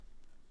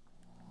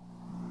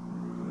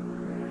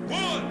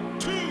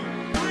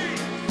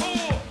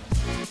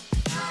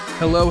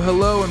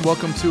Hello, and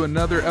welcome to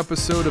another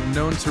episode of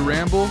Known to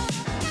Ramble.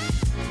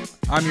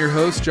 I'm your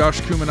host,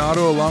 Josh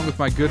Cuminato, along with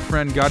my good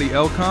friend, Gotti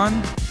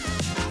Elcon.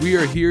 We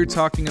are here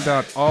talking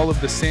about all of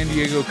the San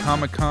Diego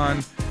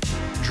Comic-Con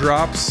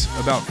drops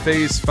about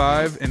Phase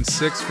 5 and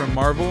 6 from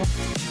Marvel.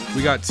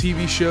 We got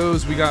TV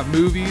shows, we got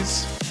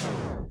movies,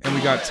 and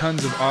we got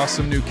tons of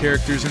awesome new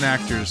characters and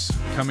actors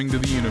coming to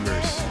the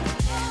universe.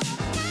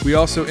 We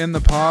also end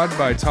the pod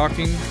by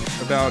talking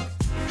about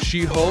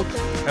She-Hulk,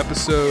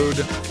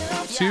 Episode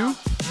 2.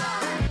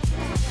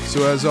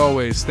 So as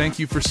always, thank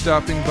you for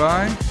stopping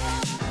by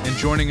and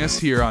joining us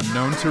here on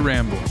Known to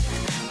Ramble.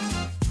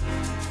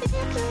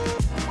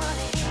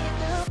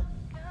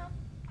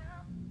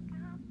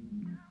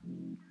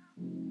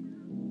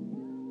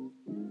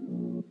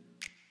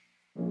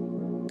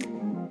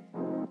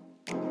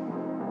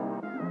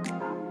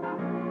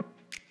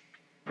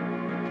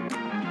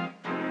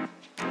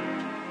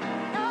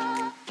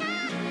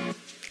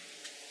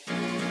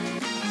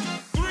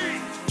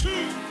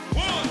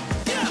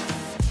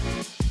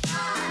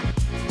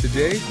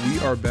 Today, we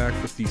are back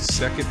with the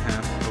second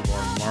half of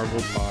our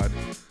Marvel pod.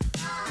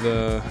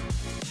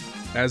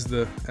 As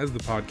the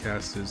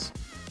podcast is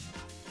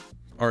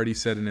already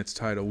said in its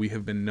title, we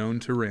have been known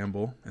to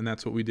ramble, and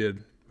that's what we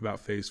did about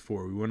Phase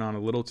 4. We went on a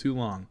little too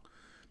long,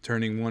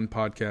 turning one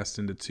podcast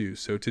into two.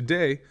 So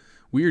today,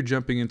 we are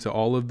jumping into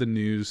all of the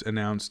news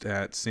announced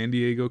at San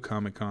Diego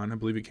Comic-Con. I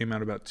believe it came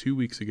out about 2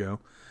 weeks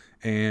ago,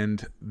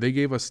 and they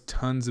gave us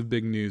tons of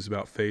big news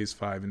about Phase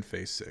 5 and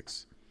Phase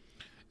 6.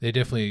 They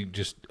definitely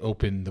just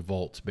opened the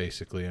vaults,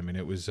 basically. I mean,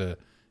 it was a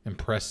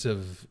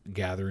impressive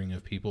gathering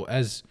of people,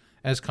 as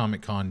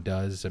Comic-Con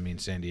does. I mean,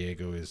 San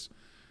Diego is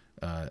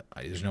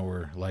there's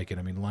nowhere like it.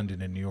 I mean,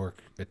 London and New York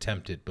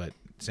attempted, but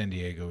San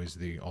Diego is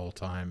the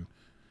all-time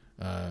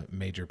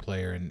major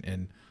player.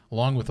 And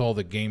along with all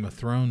the Game of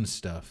Thrones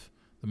stuff,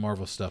 the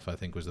Marvel stuff, I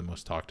think, was the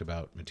most talked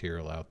about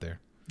material out there.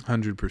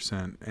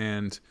 100%.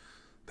 And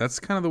that's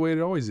kind of the way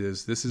it always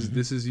is. This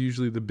is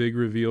usually the big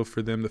reveal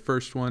for them. The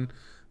first one.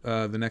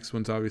 The next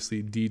one's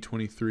obviously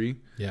D23,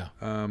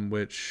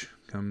 which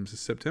comes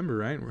September,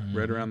 right? We're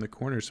right around the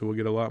corner, so we'll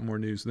get a lot more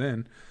news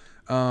then.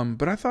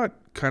 But I thought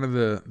kind of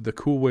the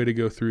cool way to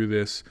go through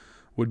this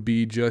would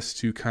be just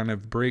to kind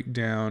of break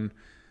down,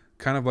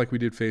 kind of like we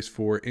did Phase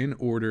 4, in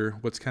order,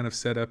 what's kind of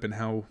set up and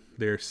how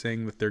they're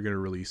saying that they're going to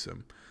release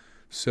them.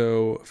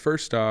 So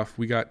first off,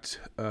 we got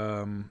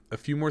a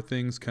few more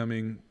things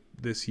coming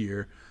this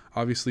year.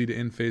 Obviously, to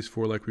end Phase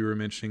 4, like we were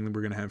mentioning,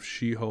 we're going to have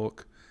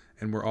She-Hulk,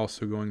 and we're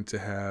also going to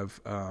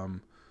have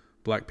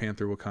Black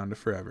Panther Wakanda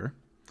Forever.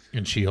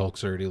 And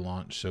She-Hulk's already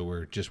launched, so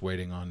we're just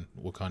waiting on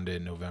Wakanda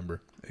in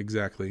November.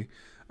 Exactly.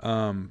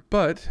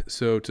 But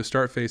so to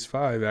start Phase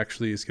 5,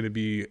 actually, is going to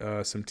be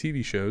some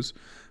TV shows.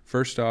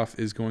 First off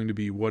is going to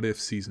be What If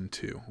Season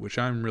 2, which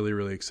I'm really,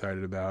 really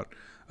excited about.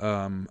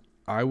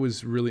 I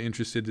was really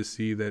interested to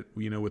see that,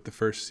 with the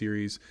first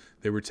series,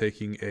 they were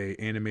taking a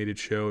animated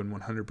show and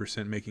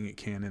 100% making it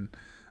canon.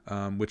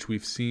 Which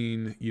we've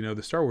seen,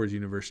 the Star Wars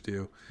universe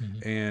do.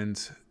 Mm-hmm.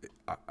 And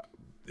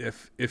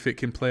if it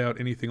can play out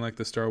anything like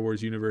the Star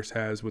Wars universe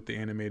has with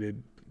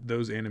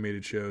those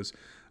animated shows,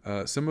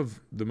 some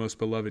of the most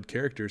beloved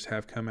characters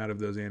have come out of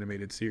those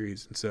animated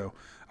series. And so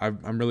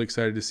I'm really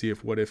excited to see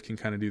if What If can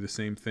kind of do the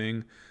same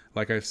thing.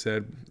 Like I've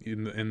said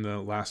in the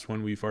last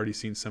one, we've already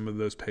seen some of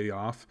those pay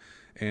off.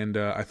 And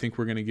I think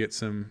we're going to get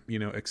some,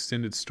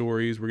 extended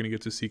stories. We're going to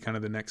get to see kind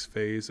of the next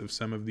phase of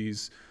some of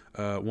these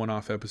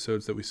one-off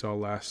episodes that we saw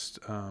last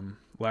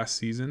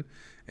season.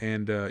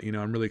 And,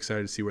 I'm really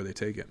excited to see where they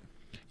take it.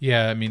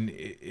 Yeah, I mean,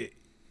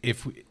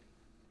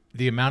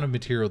 the amount of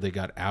material they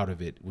got out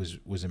of it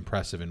was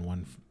impressive in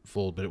one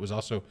fold, but it was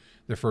also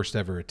their first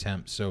ever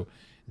attempt. So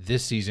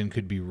this season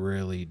could be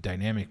really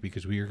dynamic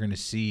because we are going to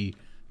see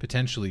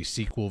potentially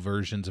sequel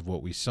versions of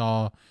what we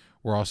saw.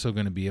 We're also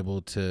going to be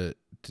able to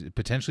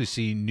potentially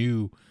see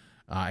new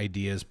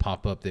ideas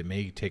pop up that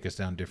may take us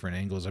down different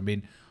angles. I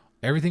mean,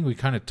 everything we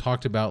kind of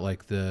talked about,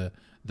 like the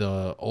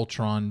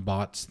Ultron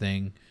bots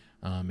thing,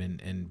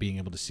 and being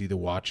able to see the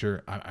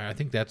Watcher, I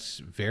think that's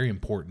very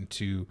important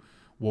to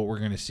what we're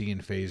going to see in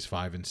Phase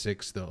 5 and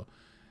 6, though.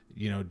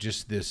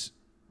 Just this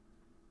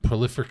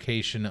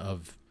proliferation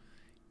of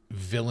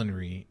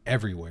villainy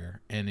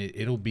everywhere, and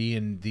it'll be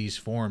in these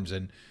forms.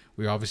 And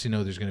we obviously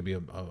know there's going to be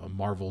a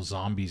Marvel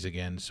Zombies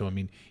again. So, I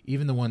mean,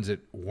 even the ones that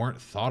weren't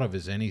thought of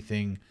as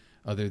anything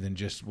other than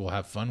just we'll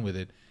have fun with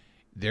it,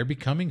 they're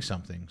becoming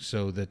something.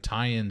 So the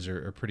tie-ins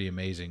are pretty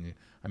amazing.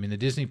 I mean, the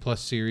Disney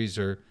Plus series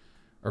are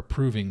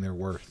proving their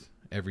worth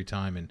every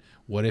time. And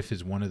What If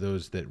is one of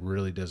those that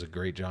really does a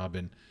great job.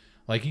 And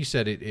like you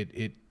said,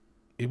 it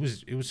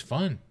was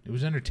fun. It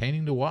was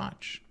entertaining to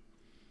watch.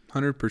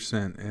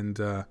 100%.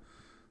 And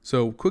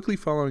so quickly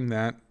following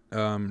that,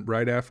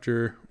 right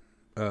after...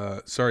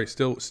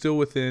 still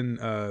within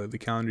the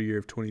calendar year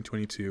of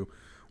 2022,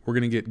 we're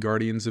going to get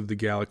Guardians of the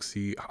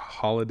Galaxy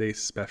Holiday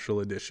Special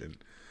Edition.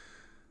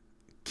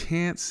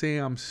 Can't say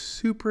I'm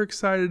super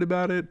excited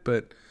about it,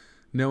 but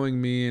knowing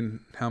me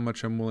and how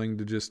much I'm willing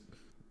to just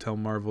tell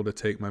Marvel to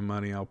take my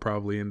money, I'll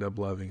probably end up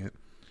loving it.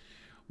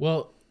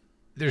 Well,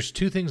 there's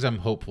two things I'm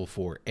hopeful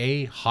for.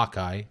 A,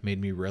 Hawkeye made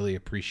me really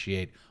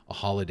appreciate a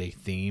holiday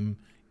theme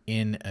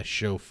in a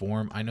show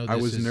form. I know this I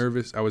was is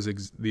nervous. I was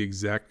the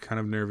exact kind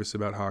of nervous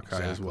about Hawkeye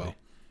as exactly well.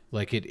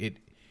 like it.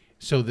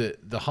 So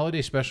the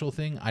holiday special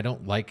thing, I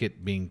don't like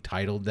it being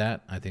titled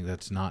that. I think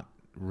that's not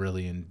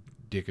really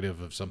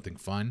indicative of something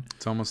fun.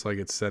 It's almost like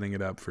it's setting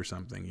it up for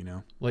something, you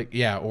know? Like,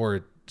 yeah,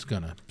 or it's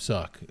gonna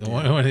suck.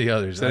 One of the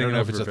others. Setting I don't it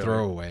know up if it's a for failure.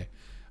 throwaway.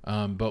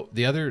 But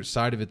the other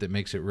side of it that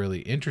makes it really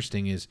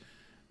interesting is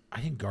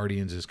I think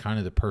Guardians is kind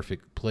of the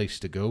perfect place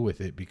to go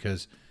with it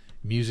because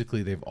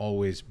musically they've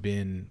always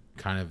been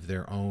kind of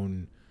their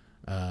own.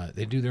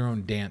 They do their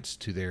own dance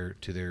to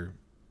their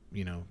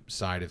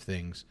side of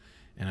things,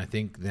 and I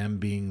think them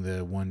being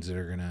the ones that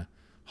are gonna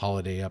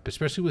holiday up,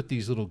 especially with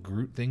these little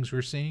Groot things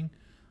we're seeing,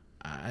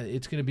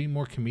 it's gonna be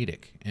more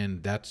comedic,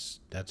 and that's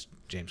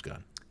James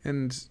Gunn.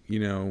 And, you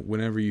know,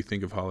 whenever you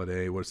think of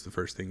holiday, what's the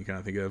first thing you kind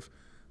of think of?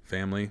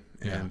 Family.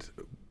 Yeah. And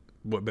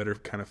what better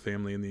kind of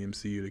family in the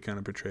MCU to kind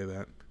of portray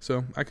that?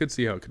 So I could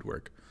see how it could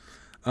work.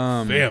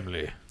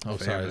 Family. Oh,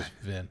 sorry, family. it's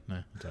Vin.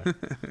 No, sorry.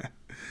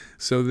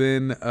 So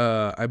then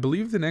I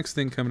believe the next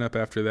thing coming up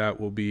after that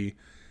will be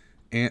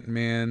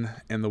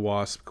Ant-Man and the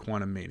Wasp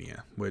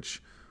Quantumania,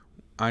 which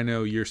I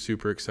know you're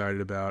super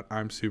excited about.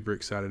 I'm super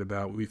excited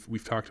about.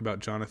 We've talked about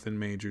Jonathan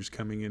Majors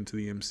coming into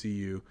the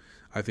MCU.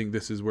 I think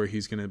this is where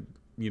he's going to,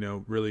 you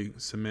know, really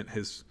cement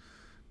his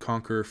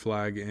Conqueror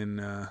flag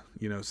and,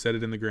 you know, set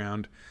it in the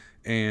ground.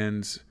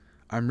 And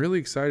I'm really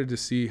excited to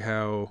see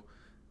how,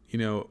 you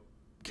know,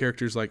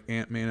 characters like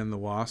Ant-Man and the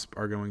Wasp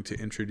are going to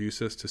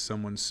introduce us to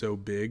someone so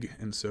big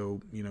and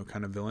so, you know,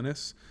 kind of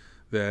villainous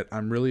that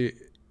I'm really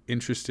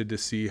interested to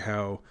see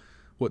how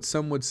what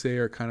some would say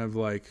are kind of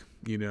like,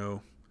 you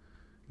know,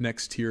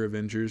 next tier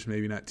Avengers,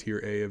 maybe not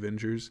tier A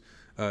Avengers.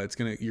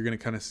 You're gonna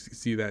kind of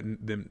see that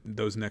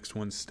those next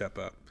ones step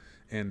up,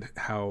 and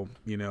how,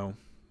 you know,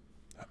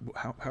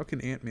 how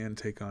can Ant-Man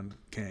take on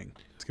Kang?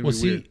 It's gonna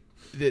be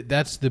weird.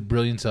 That's the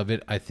brilliance of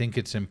it. I think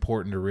it's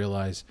important to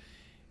realize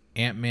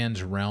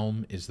Ant-Man's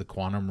realm is the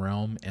quantum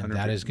realm, and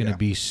that is going to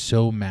be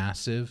so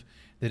massive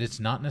that it's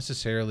not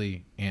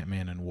necessarily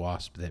Ant-Man and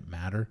Wasp that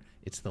matter.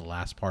 It's the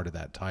last part of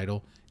that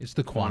title. It's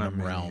the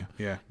quantum realm.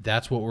 Yeah.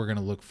 That's what we're going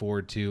to look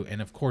forward to.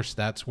 And, of course,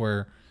 that's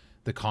where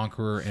the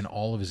Conqueror and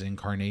all of his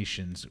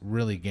incarnations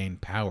really gain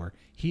power.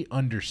 He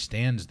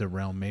understands the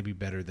realm maybe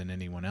better than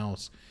anyone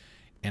else,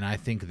 and I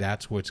think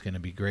that's what's going to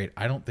be great.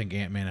 I don't think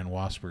Ant-Man and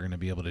Wasp are going to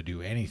be able to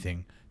do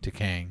anything to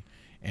Kang,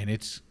 and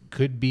it's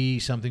could be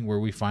something where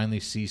we finally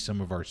see some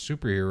of our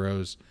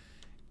superheroes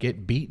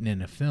get beaten in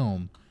a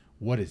film.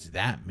 What does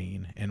that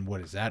mean, and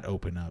what does that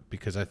open up?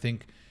 Because I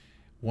think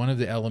one of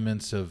the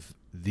elements of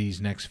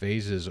these next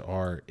phases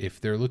are, if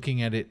they're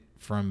looking at it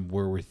from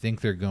where we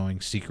think they're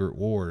going, Secret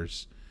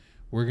Wars,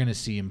 we're going to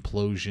see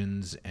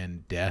implosions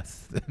and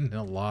death and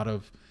a lot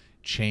of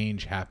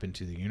change happen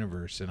to the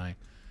universe. And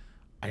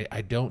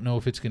I don't know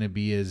if it's going to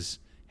be as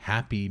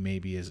happy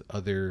maybe as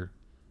other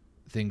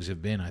things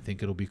have been. I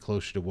think it'll be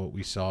closer to what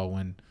we saw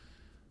when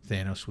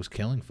Thanos was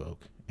killing folk,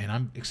 and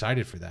I'm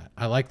excited for that.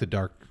 I like the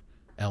dark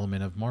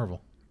element of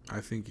Marvel. I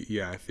think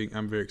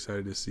I'm very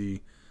excited to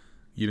see,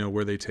 you know,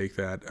 where they take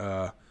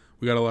that.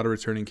 We got a lot of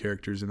returning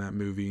characters in that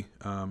movie.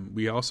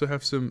 We also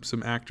have some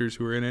actors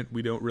who are in it.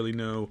 We don't really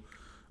know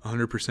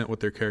 100% what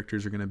their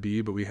characters are going to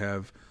be, but we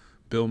have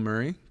Bill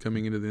Murray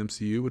coming into the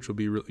MCU, which will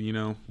be, you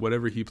know,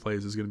 whatever he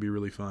plays is going to be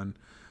really fun.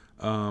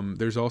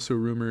 There's also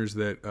rumors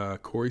that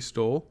Corey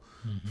Stoll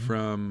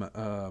from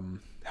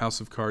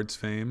House of Cards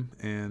fame,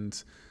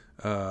 and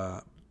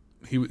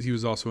he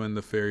was also in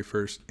the very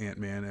first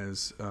Ant-Man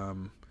as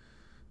the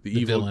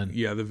evil villain.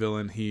 Yeah, the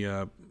villain. He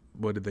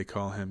what did they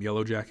call him?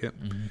 Yellow Jacket.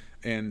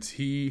 And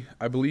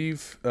I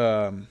believe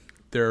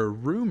there are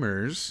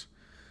rumors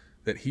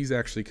that he's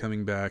actually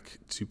coming back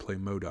to play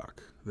MODOK.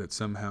 That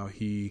somehow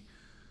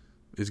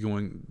they're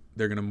going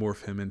to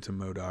morph him into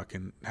MODOK,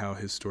 and how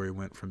his story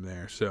went from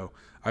there. So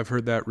I've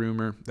heard that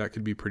rumor. That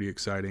could be pretty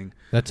exciting.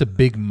 That's a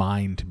big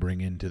mind to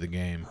bring into the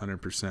game.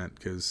 100%,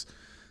 because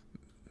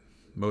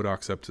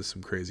MODOK's up to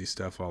some crazy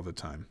stuff all the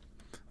time.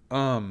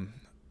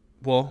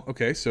 Well,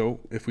 okay, so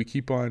if we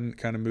keep on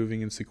kind of moving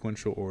in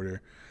sequential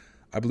order,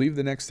 I believe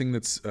the next thing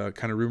that's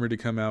kind of rumored to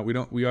come out,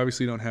 we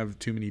obviously don't have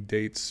too many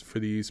dates for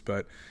these,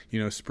 but,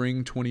 you know,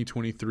 spring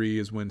 2023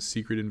 is when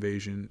Secret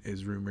Invasion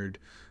is rumored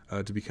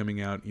to be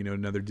coming out, you know,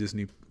 another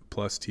Disney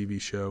Plus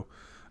TV show.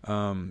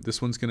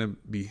 This one's going to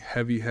be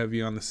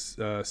heavy on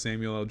the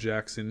Samuel L.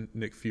 Jackson,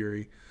 Nick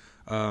Fury.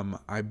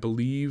 I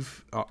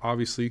believe,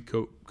 obviously,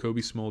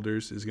 Kobe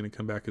Smulders is going to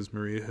come back as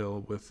Maria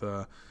Hill with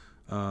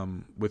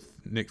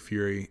Nick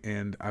Fury,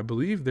 and I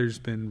believe there's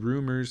been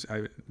rumors,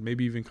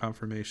 maybe even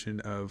confirmation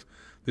of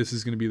this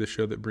is going to be the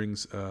show that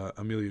brings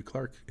Emilia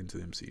Clarke into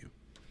the MCU,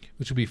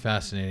 which would be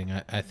fascinating.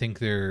 I think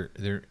they're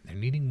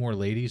needing more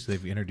ladies.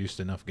 They've introduced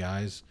enough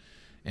guys,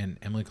 and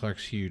Emily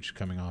Clark's huge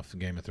coming off the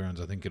Game of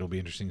Thrones. I think it'll be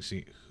interesting to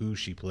see who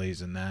she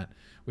plays in that.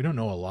 We don't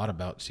know a lot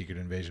about Secret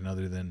Invasion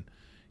other than,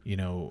 you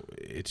know,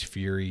 it's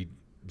Fury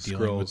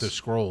dealing with the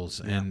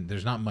Skrulls, and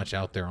there's not much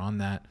out there on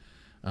that.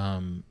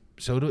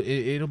 So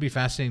it'll be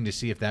fascinating to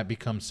see if that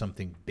becomes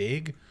something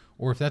big,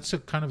 or if that's a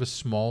kind of a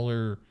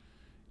smaller,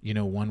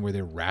 one where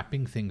they're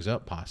wrapping things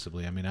up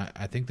possibly. I mean,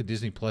 I think the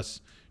Disney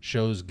Plus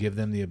shows give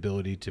them the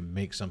ability to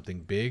make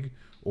something big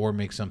or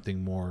make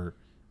something more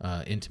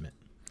intimate.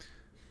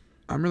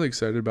 I'm really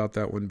excited about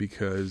that one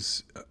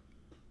because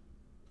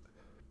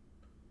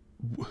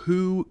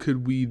who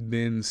could we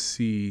then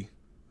see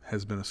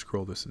has been a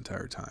Skrull this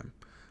entire time?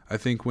 I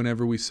think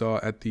whenever we saw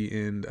at the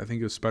end, I think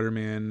it was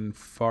Spider-Man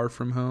Far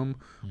From Home,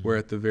 where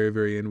at the very,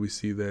 very end we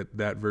see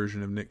that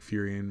version of Nick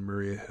Fury and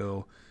Maria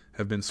Hill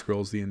have been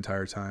Skrulls the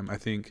entire time. I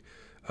think,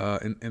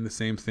 and the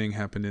same thing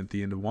happened at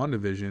the end of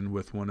WandaVision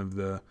with one of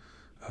the,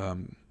 I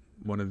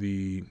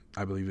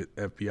believe it,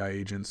 FBI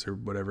agents or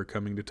whatever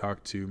coming to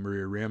talk to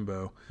Maria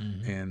Rambeau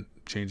and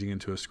changing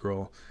into a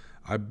Skrull.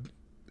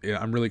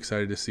 I'm really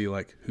excited to see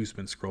like who's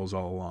been Skrulls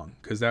all along,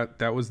 because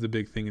that was the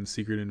big thing in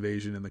Secret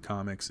Invasion in the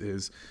comics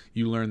is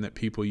you learn that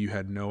people you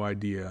had no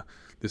idea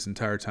this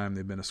entire time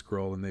they've been a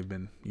Skrull, and they've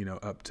been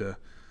up to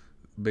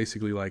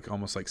basically like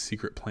almost like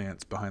secret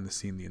plants behind the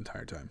scene the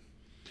entire time.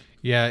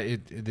 Yeah,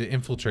 the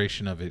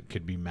infiltration of it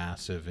could be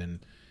massive, and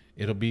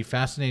it'll be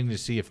fascinating to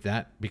see if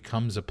that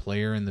becomes a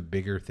player in the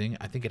bigger thing.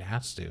 I think it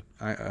has to.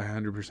 I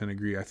 100%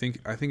 agree. I think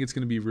it's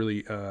going to be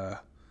really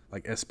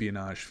like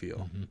espionage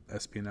feel,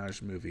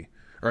 espionage movie.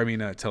 Or I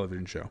mean, a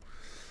television show.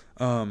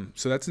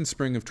 So that's in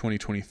spring of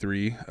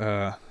 2023.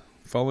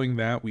 Following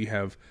that, we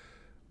have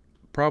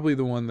probably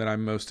the one that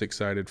I'm most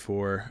excited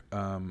for,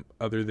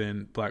 other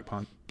than Black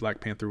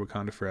Panther: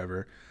 Wakanda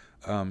Forever,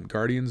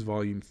 Guardians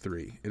Volume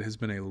 3. It has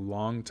been a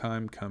long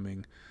time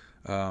coming.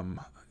 I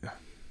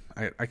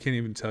can't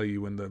even tell you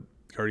when the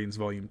Guardians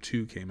Volume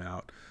 2 came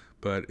out,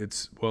 but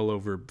it's well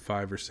over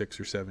 5 or 6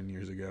 or 7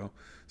 years ago.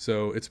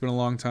 So it's been a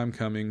long time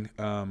coming.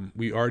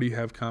 We already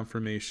have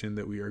confirmation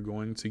that we are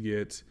going to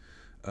get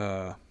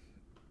Adam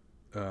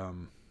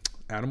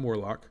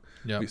Warlock.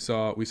 Yep. We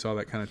saw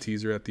that kind of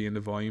teaser at the end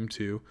of Volume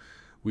 2.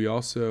 We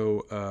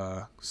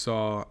also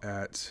saw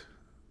at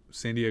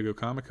San Diego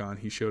Comic-Con,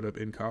 he showed up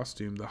in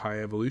costume, the High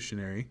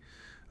Evolutionary,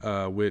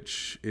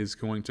 which is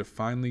going to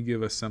finally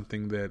give us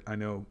something that I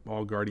know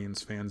all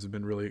Guardians fans have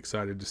been really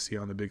excited to see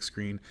on the big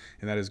screen,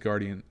 and that is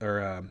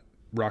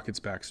Rocket's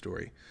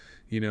backstory.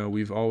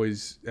 We've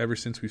always, ever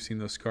since we've seen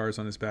those scars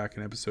on his back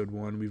in Episode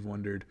 1, we've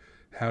wondered,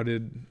 how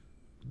did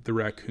the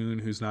raccoon,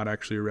 who's not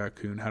actually a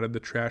raccoon, how did the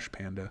trash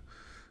panda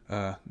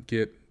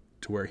get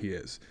to where he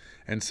is?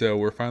 And so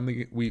we're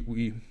finally,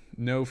 we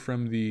know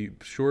from the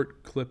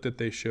short clip that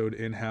they showed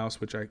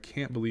in-house, which I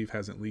can't believe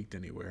hasn't leaked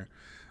anywhere,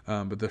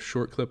 but the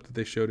short clip that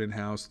they showed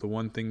in-house, the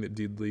one thing that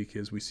did leak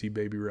is we see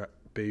baby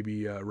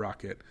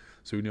Rocket.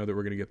 So we know that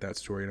we're going to get that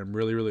story, and I'm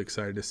really, really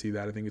excited to see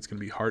that. I think it's going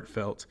to be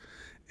heartfelt.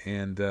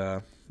 And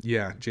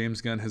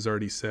James Gunn has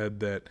already said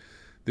that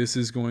this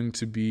is going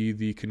to be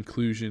the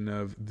conclusion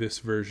of this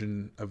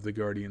version of the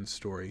Guardians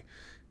story.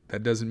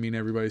 That doesn't mean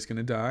everybody's going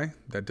to die.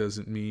 That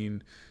doesn't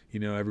mean,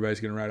 everybody's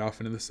going to ride off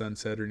into the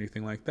sunset or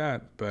anything like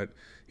that. But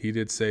he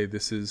did say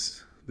this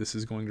is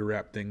going to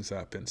wrap things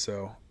up. And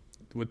so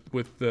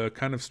with the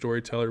kind of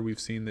storyteller we've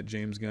seen that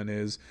James Gunn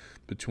is,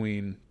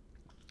 between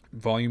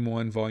Volume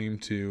 1, Volume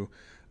 2,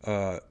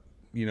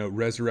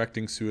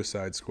 resurrecting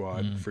Suicide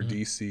Squad for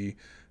DC,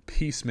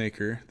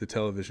 Peacemaker, the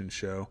television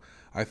show,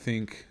 I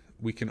think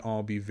we can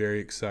all be very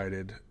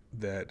excited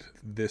that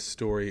this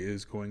story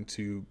is going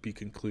to be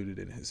concluded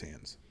in his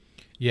hands.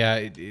 Yeah,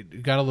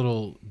 it got a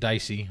little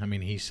dicey. I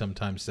mean, he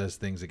sometimes says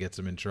things that gets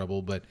him in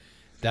trouble, but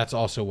that's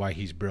also why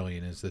he's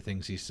brilliant, is the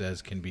things he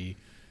says can be,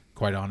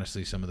 quite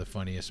honestly, some of the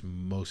funniest,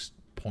 most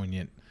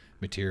poignant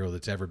material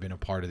that's ever been a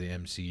part of the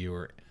MCU,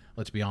 or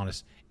let's be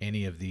honest,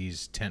 any of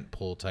these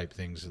tentpole type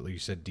things. Like you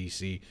said,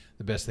 DC,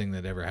 the best thing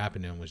that ever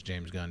happened to him was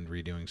James Gunn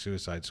redoing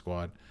Suicide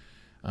Squad.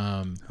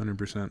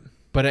 100%.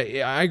 But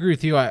I agree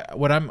with you.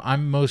 What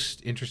I'm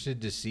most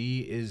interested to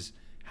see is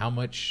how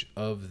much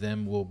of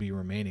them will be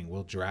remaining.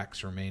 Will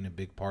Drax remain a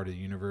big part of the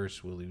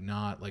universe? Will he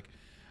not? Like,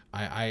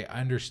 I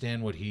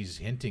understand what he's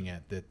hinting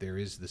at, that there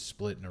is the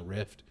split and a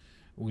rift.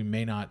 We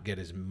may not get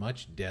as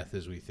much death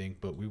as we think,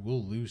 but we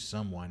will lose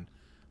someone.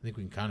 I think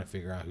we can kind of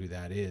figure out who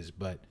that is.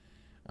 But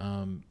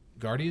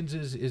Guardians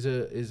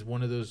is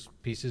one of those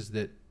pieces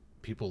that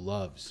people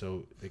love,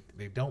 so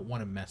they don't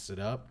want to mess it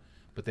up,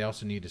 but they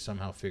also need to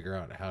somehow figure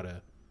out how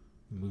to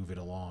move it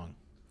along.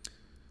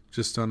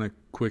 Just on a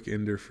quick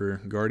ender for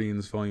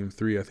Guardians Volume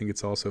 3, I think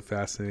it's also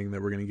fascinating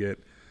that we're going to get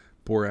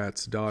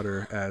Borat's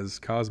daughter as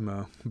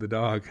Cosmo, the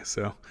dog.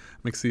 So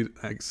I'm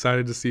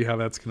excited to see how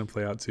that's going to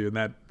play out too.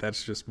 And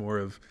that's just more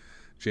of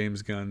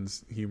James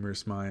Gunn's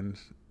humorous mind,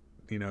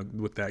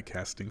 with that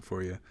casting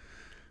for you.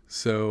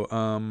 So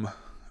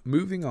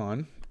moving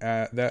on,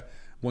 that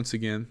once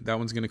again, that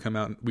one's going to come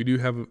out. We do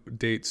have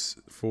dates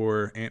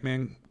for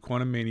Ant-Man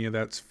Quantumania.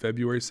 That's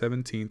February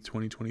 17th,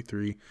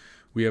 2023.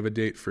 We have a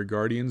date for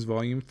Guardians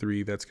Volume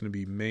 3. That's going to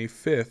be May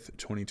 5th,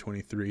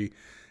 2023.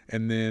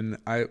 And then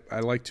I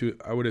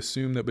would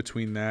assume that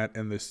between that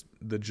and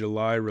the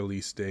July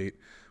release date,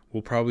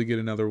 we'll probably get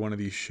another one of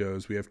these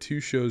shows. We have 2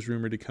 shows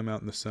rumored to come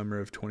out in the summer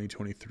of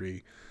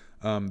 2023.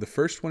 The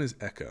first one is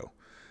Echo.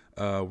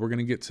 We're going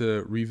to get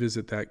to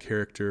revisit that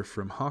character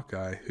from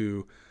Hawkeye,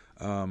 who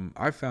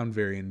I found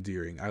very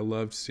endearing. I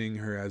loved seeing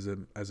her as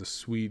a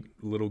sweet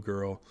little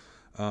girl,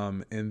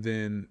 and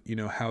then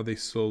how they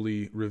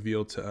slowly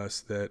revealed to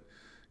us that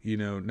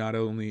not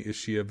only is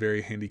she a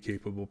very handy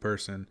capable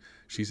person,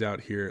 she's out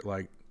here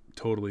like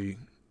totally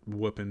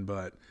whooping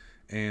butt.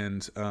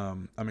 And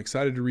I'm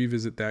excited to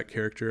revisit that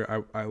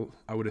character.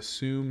 I would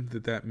assume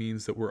that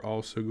means that we're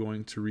also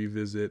going to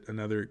revisit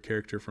another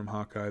character from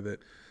Hawkeye that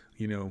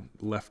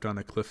left on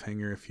a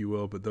cliffhanger, if you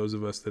will. But those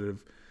of us that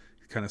have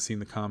kind of seen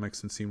the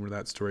comics and seen where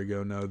that story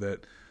go know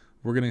that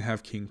we're going to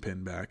have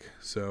Kingpin back.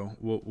 So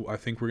I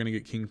think we're going to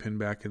get Kingpin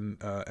back in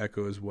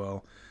Echo as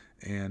well.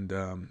 And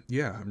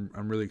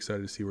I'm really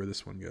excited to see where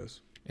this one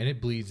goes. And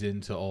it bleeds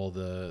into all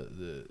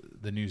the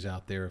news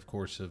out there, of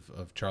course,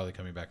 of Charlie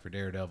coming back for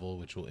Daredevil,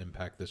 which will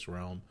impact this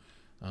realm.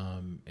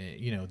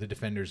 The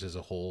Defenders as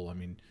a whole. I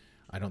mean,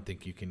 I don't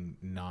think you can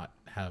not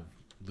have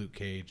Luke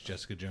Cage,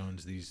 Jessica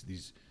Jones,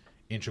 these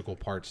integral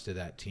parts to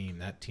that team.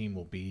 That team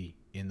will be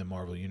in the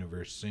Marvel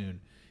Universe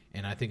soon.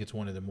 And I think it's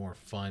one of the more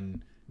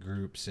fun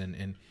groups.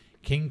 And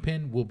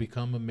Kingpin will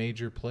become a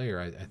major player.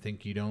 I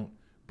think you don't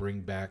bring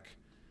back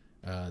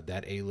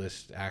that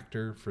A-list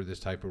actor for this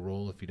type of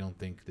role if you don't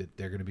think that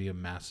they're going to be a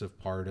massive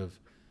part of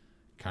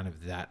kind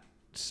of that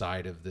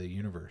side of the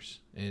universe.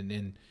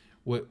 And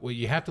what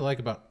you have to like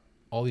about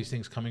all these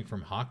things coming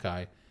from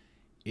Hawkeye,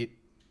 it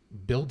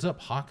builds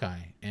up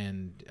Hawkeye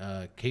and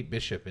Kate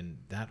Bishop and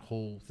that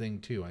whole thing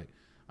too.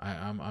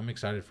 I'm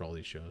excited for all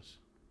these shows.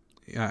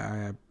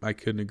 Yeah, I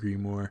couldn't agree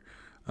more.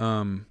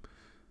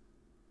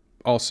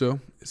 Also,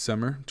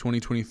 summer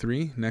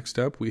 2023. Next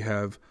up, we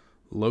have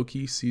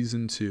Loki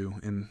season 2,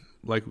 and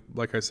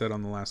like I said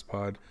on the last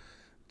pod,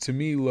 to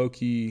me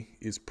Loki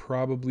is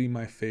probably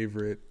my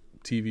favorite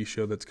TV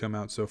show that's come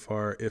out so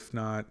far, if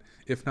not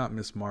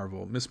Miss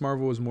Marvel. Miss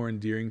Marvel was more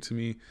endearing to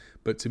me,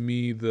 but to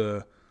me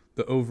the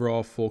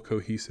overall full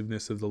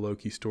cohesiveness of the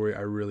Loki story,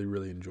 I really,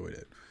 really enjoyed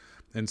it.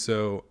 And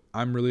so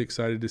I'm really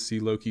excited to see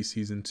Loki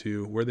season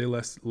 2, where they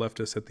left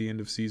us at the end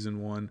of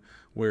season 1,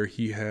 where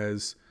he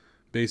has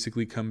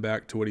basically come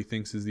back to what he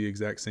thinks is the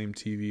exact same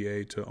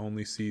TVA, to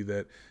only see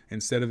that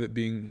instead of it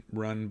being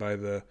run by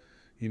the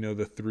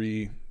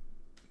 3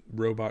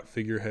 robot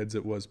figureheads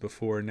it was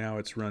before, now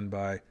it's run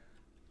by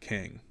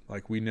Kang.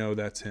 Like, we know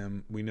that's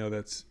him. We know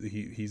that's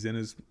he's in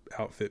his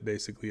outfit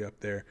basically up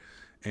there.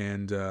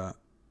 And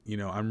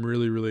I'm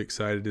really, really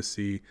excited to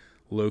see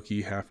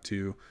Loki have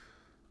to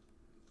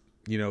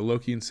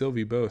Loki and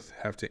Sylvie both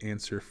have to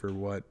answer for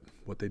what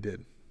they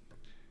did.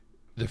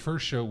 The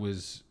first show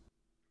was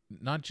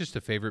not just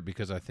a favorite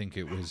because I think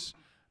it was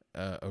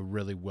a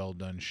really well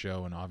done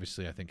show, and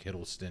obviously I think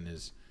Hiddleston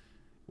is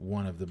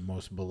one of the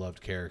most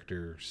beloved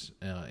characters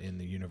in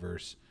the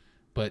universe,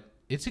 but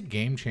it's a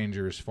game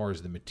changer as far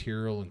as the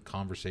material and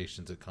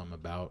conversations that come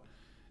about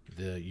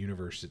the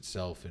universe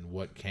itself and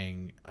what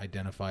Kang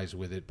identifies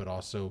with it, but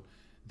also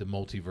the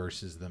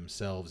multiverses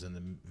themselves and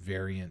the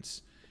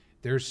variants.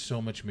 There's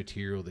so much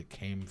material that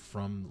came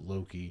from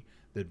Loki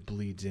that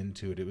bleeds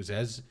into it. It was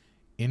as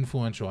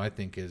influential, I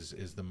think,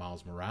 as the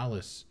Miles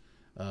Morales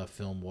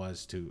film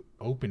was to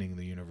opening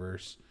the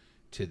universe,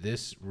 to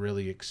this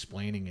really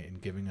explaining it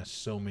and giving us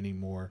so many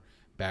more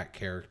back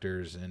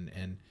characters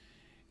and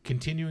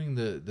continuing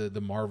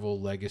the Marvel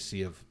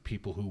legacy of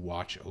people who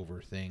watch over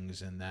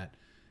things, and that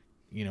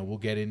we'll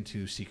get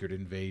into Secret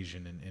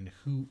Invasion and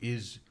who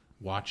is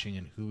watching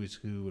and who is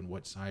who and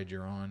what side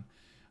you're on.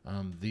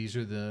 These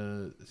are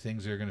the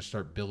things that are going to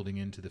start building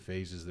into the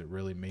phases that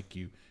really make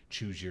you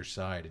choose your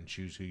side and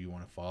choose who you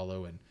want to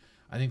follow. And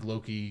I think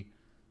Loki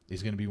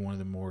is going to be one of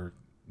the more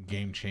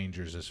game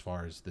changers as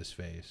far as this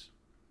phase.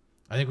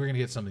 I think we're going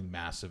to get something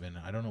massive in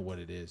it. I don't know what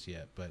it is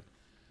yet, but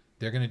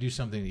they're going to do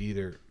something that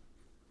either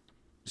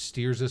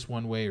steers us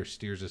one way or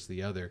steers us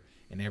the other,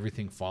 and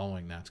everything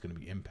following that's going to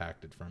be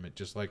impacted from it,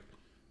 just like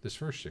this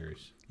first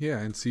series.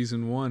 Yeah, in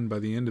season 1, by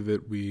the end of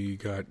it, we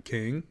got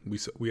Kang.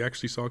 We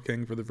actually saw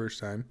Kang for the first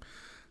time.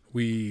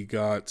 We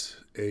got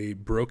a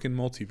broken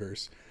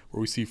multiverse where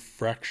we see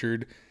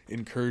fractured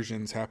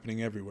incursions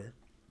happening everywhere,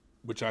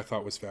 which I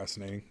thought was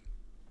fascinating.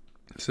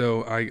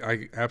 So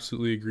I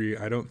absolutely agree.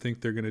 I don't think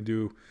they're going to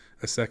do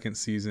a second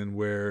season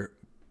where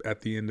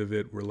at the end of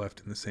it we're left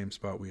in the same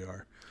spot we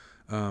are.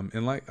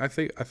 And I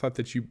thought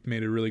that you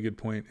made a really good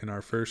point in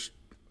our first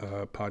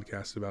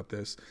podcast about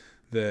this,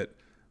 that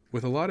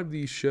with a lot of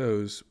these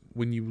shows,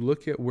 when you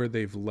look at where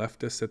they've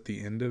left us at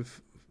the end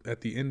of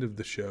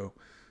the show,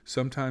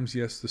 sometimes,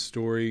 yes, the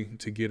story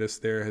to get us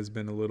there has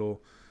been a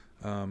little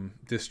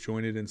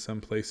disjointed in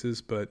some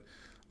places,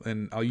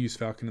 and I'll use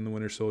Falcon and the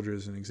Winter Soldier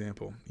as an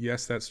example.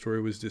 Yes, that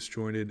story was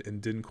disjointed and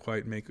didn't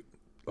quite make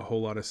a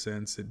whole lot of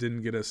sense. It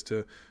didn't get us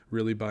to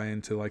really buy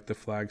into like the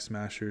Flag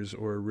Smashers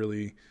or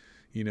really,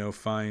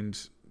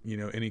 find,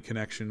 any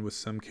connection with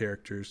some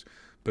characters.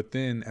 But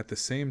then at the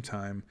same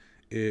time,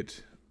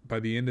 by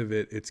the end of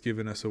it, it's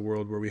given us a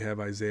world where we have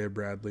Isaiah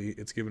Bradley.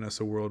 It's given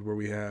us a world where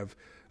we have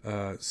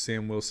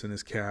Sam Wilson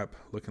as Cap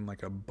looking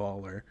like a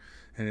baller.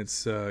 And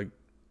it's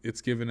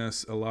it's given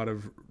us a lot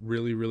of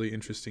really, really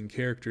interesting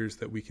characters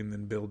that we can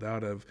then build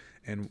out of,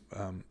 and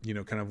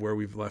kind of where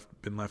we've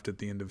been left at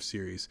the end of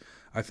series.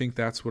 I think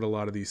that's what a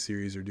lot of these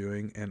series are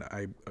doing, and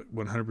I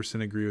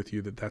 100% agree with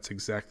you that that's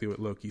exactly what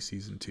Loki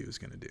season 2 is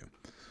going to do.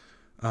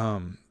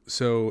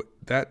 So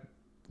that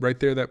right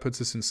there, that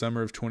puts us in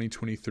summer of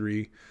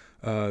 2023.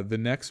 The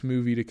next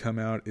movie to come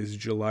out is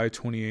July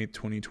 28th,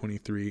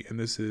 2023, and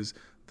this is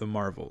The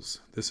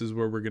Marvels. This is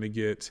where we're going to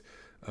get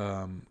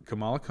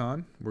Kamala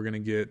Khan, we're going to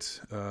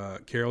get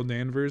Carol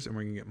Danvers, and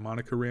we're going to get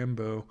Monica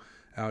Rambeau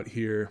out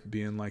here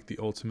being like the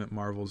ultimate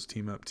Marvels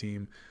team-up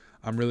team.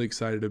 I'm really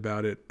excited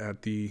about it.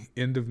 At the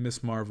end of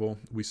Miss Marvel,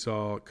 we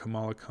saw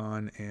Kamala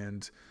Khan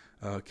and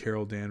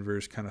Carol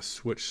Danvers kind of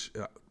switch.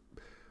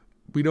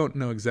 We don't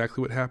know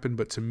exactly what happened,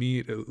 but to me,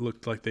 it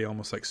looked like they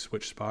almost like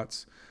switched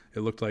spots. It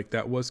looked like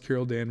that was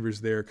Carol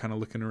Danvers there, kind of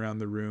looking around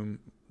the room,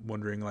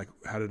 wondering like,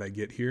 how did I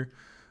get here?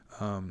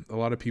 A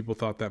lot of people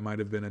thought that might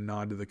have been a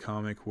nod to the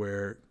comic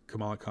where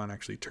Kamala Khan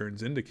actually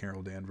turns into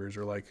Carol Danvers,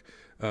 or like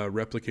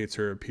replicates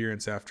her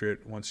appearance after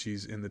it once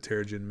she's in the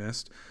Terrigen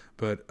Mist.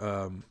 But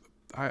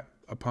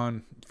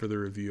upon further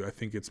review, I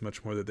think it's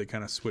much more that they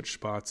kind of switch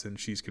spots and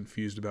she's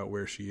confused about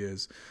where she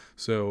is.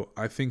 So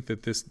I think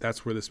that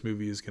that's where this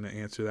movie is going to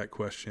answer that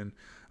question.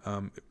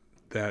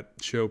 That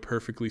show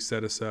perfectly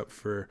set us up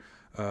for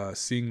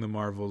seeing the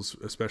Marvels,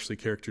 especially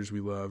characters we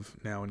love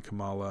now in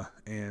Kamala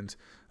and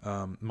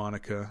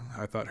Monica.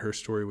 I thought her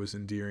story was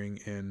endearing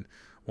in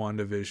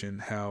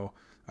WandaVision. How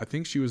I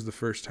think she was the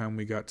first time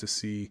we got to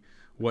see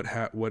what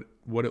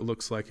it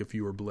looks like if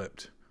you were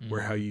blipped.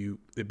 Where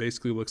it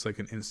basically looks like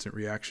an instant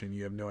reaction.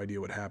 You have no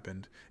idea what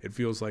happened. It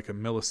feels like a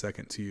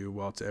millisecond to you,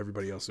 while to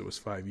everybody else it was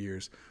 5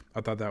 years. I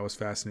thought that was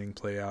fascinating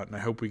play out, and I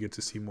hope we get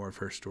to see more of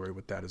her story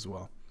with that as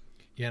well.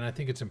 Yeah, and I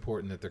think it's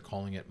important that they're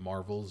calling it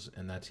Marvels,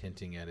 and that's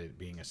hinting at it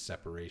being a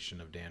separation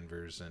of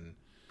Danvers and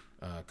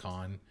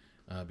Khan,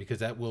 because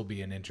that will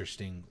be an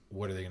interesting,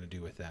 what are they going to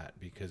do with that?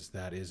 Because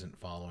that isn't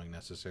following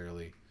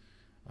necessarily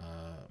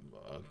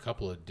a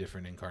couple of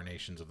different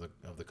incarnations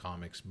of the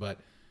comics, but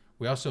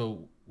we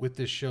also, with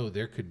this show,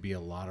 there could be a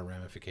lot of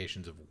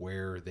ramifications of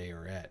where they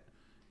are at.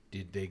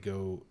 Did they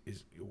go?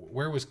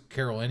 Where was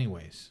Carol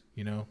anyways?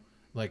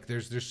 Like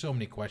there's so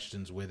many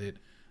questions with it.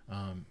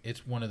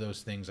 It's one of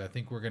those things. I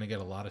think we're going to get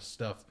a lot of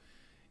stuff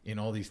in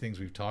all these things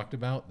we've talked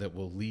about that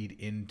will lead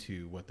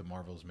into what the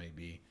Marvels may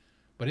be.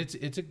 But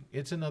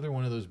it's another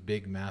one of those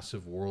big,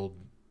 massive world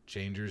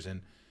changers. And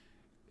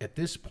at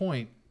this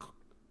point,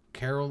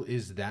 Carol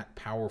is that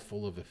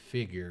powerful of a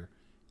figure.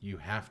 You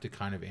have to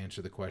kind of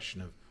answer the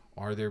question of,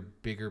 are there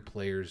bigger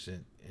players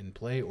in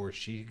play, or is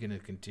she going to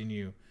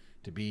continue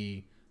to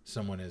be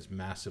someone as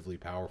massively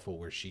powerful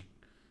where she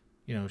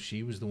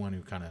was the one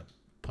who kind of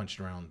punched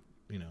around,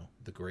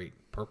 the great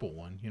purple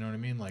one. You know what I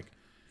mean? Like,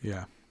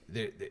 yeah.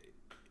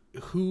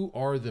 Who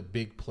are the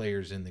big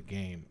players in the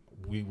game?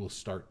 We will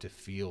start to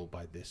feel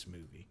by this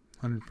movie.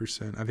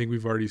 100%. I think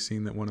we've already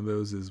seen that one of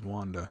those is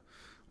Wanda.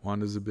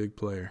 Wanda's a big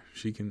player.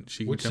 She can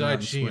Which come out side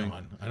and she swing.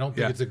 on? I don't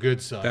think it's a good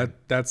side.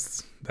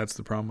 That's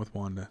the problem with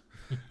Wanda.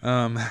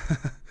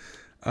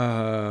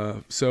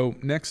 So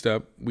next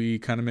up, we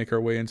kind of make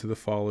our way into the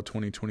fall of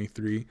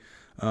 2023.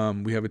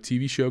 We have a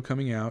TV show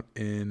coming out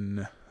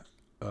in,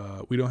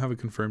 we don't have a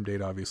confirmed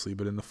date, obviously,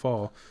 but in the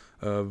fall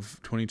of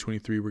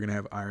 2023, we're going to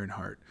have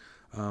Ironheart.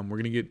 We're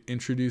going to get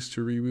introduced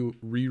to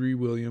Riri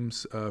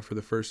Williams for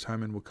the first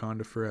time in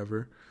Wakanda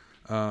Forever.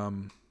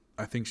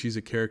 I think she's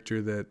a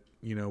character that,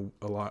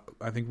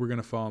 I think we're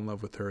going to fall in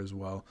love with her as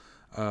well.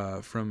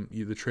 From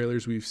the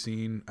trailers we've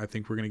seen, I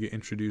think we're going to get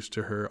introduced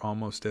to her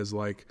almost as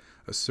like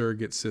a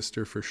surrogate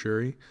sister for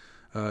Shuri.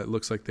 It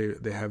looks like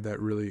they have that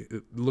really,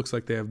 it looks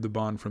like they have the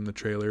bond from the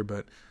trailer,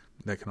 but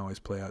that can always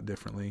play out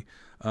differently.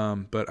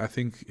 But I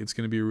think it's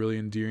going to be a really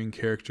endearing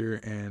character.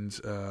 And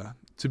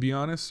to be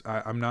honest,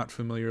 I'm not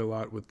familiar a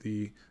lot with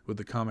the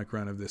comic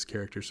run of this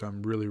character, so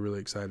I'm really, really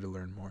excited to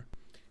learn more.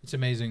 It's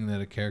amazing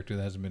that a character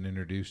that hasn't been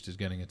introduced is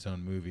getting its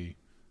own movie,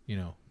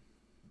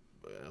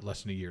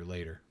 less than a year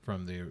later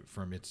from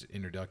its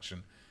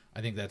introduction.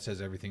 I think that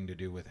says everything to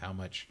do with how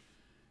much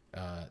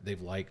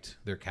they've liked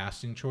their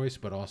casting choice,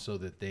 but also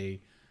that they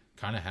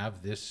kind of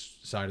have this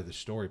side of the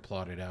story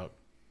plotted out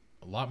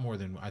a lot more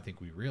than I think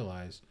we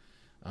realized.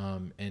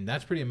 And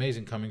that's pretty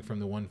amazing coming from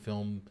the one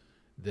film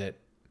that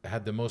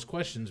had the most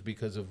questions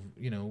because of,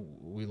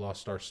 we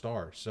lost our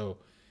star. So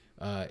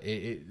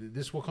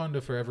this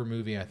Wakanda Forever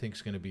movie, I think,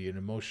 is going to be an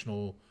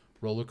emotional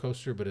roller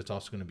coaster, but it's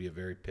also going to be a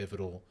very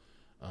pivotal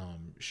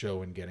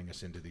show in getting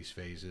us into these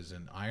phases.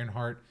 And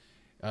Ironheart,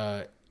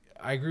 I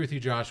agree with you,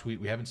 Josh.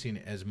 We haven't seen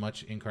as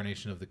much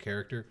incarnation of the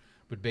character,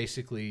 but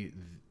basically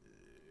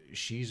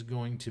she's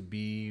going to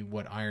be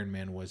what Iron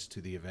Man was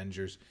to the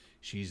Avengers.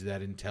 She's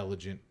that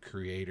intelligent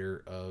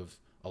creator of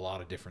a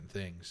lot of different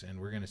things, and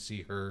we're going to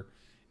see her,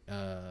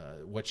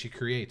 what she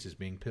creates as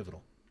being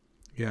pivotal.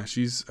 Yeah,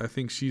 I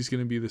think she's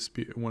going to be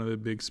one of the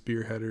big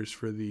spearheaders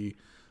for the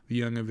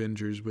Young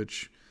Avengers,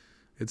 which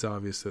it's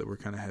obvious that we're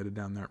kind of headed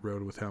down that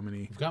road with how many.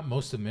 We've got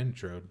most of them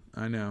introed.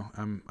 I know.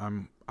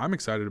 I'm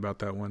excited about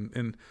that one,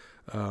 and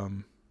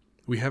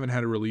we haven't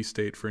had a release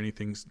date for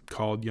anything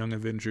called Young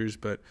Avengers,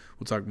 but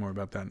we'll talk more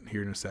about that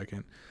here in a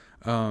second.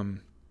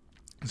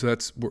 So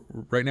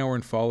right now we're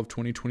in fall of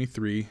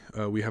 2023.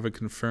 We have a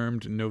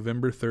confirmed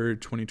November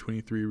 3rd,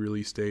 2023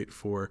 release date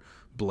for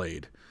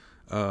Blade,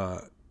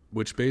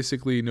 which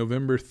basically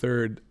November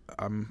 3rd,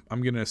 I'm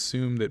going to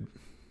assume that,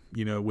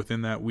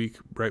 within that week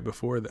right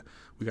before that,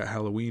 we got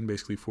Halloween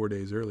basically 4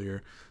 days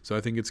earlier. So I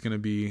think it's going to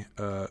be,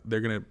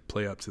 they're going to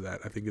play up to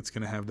that. I think it's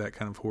going to have that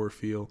kind of horror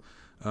feel.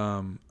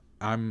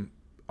 I'm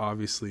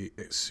obviously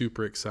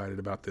super excited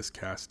about this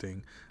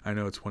casting. I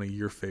know it's one of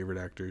your favorite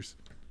actors.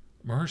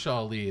 Mahershala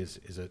Ali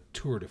is a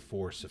tour de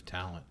force of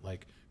talent.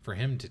 Like, for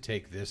him to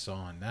take this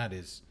on, that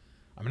is...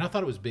 I mean, I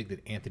thought it was big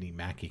that Anthony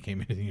Mackie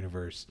came into the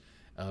universe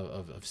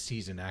of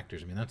seasoned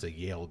actors. I mean, that's a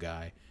Yale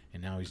guy,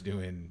 and now he's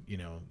doing,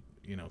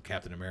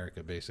 Captain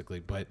America, basically.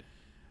 But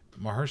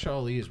Mahershala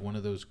Ali is one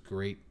of those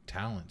great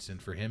talents,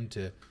 and for him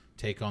to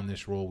take on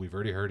this role, we've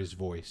already heard his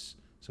voice,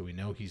 so we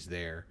know he's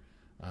there.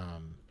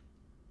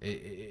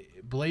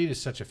 Blade is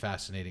such a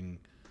fascinating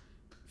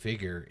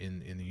figure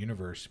in the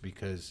universe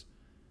because...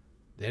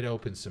 it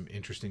opens some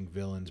interesting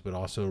villains, but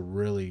also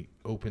really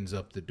opens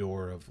up the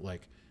door of,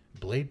 like,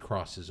 Blade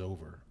crosses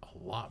over a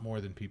lot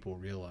more than people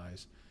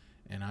realize.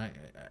 And I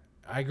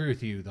agree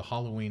with you. The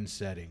Halloween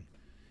setting,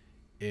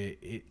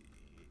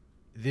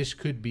 this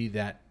could be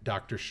that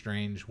Doctor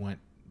Strange went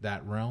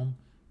that realm,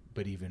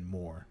 but even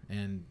more.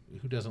 And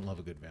who doesn't love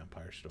a good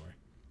vampire story?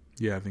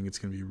 Yeah, I think it's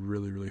going to be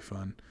really, really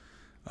fun.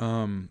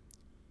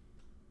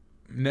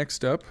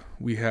 Next up,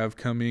 we have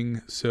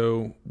coming,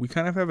 so we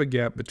kind of have a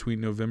gap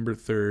between November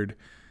 3rd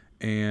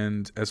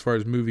and, as far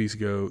as movies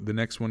go, the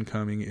next one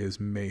coming is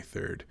May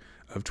 3rd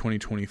of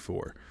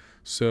 2024.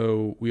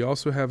 So we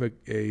also have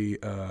a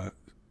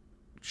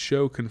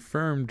show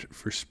confirmed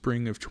for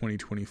spring of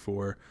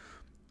 2024.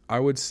 I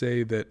would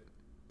say that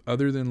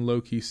other than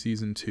Loki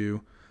Season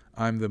 2,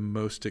 I'm the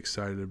most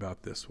excited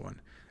about this one,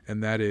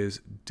 and that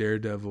is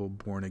Daredevil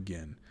Born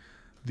Again.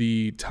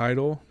 The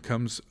title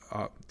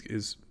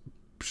is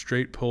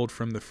straight pulled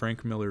from the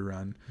Frank Miller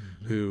run,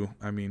 who,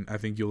 I mean, I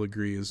think you'll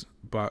agree is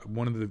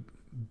one of the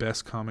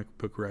best comic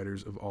book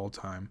writers of all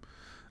time.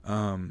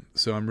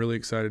 So I'm really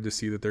excited to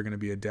see that they're going to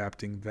be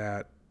adapting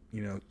that,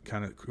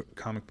 kind of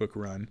comic book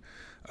run.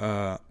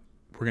 We're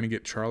going to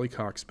get Charlie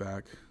Cox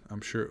back.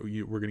 I'm sure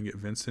we're going to get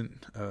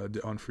Vincent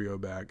D'Onofrio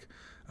back.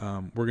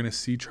 We're going to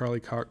see Charlie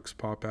Cox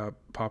pop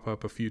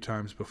up a few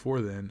times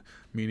before then,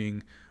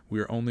 meaning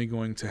we're only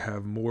going to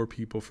have more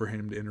people for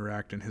him to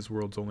interact, and his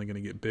world's only going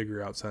to get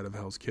bigger outside of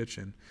Hell's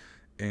Kitchen.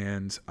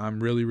 And I'm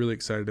really, really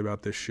excited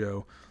about this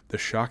show. The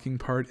shocking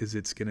part is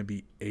it's going to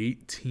be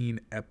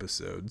 18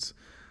 episodes,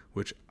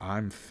 which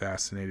I'm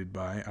fascinated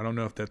by. I don't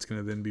know if that's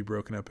going to then be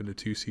broken up into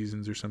 2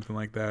 seasons or something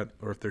like that,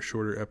 or if they're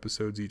shorter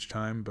episodes each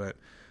time, but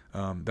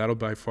that'll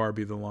by far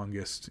be the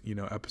longest,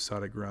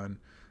 episodic run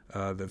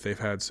that they've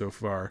had so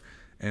far.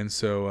 And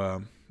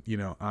so,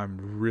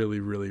 I'm really,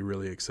 really,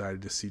 really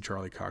excited to see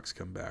Charlie Cox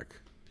come back.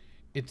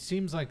 It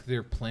seems like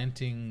they're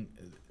planting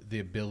the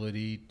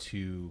ability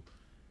to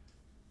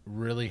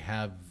really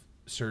have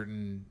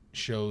certain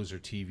shows or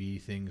TV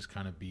things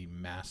kind of be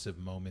massive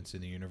moments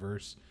in the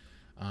universe.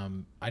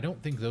 I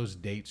don't think those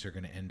dates are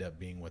going to end up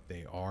being what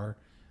they are.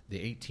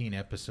 The 18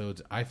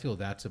 episodes, I feel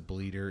that's a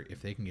bleeder.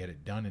 If they can get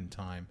it done in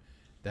time,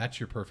 that's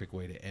your perfect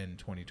way to end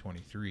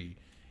 2023,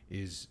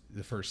 is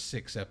the first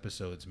 6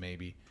 episodes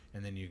maybe,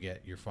 and then you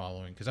get your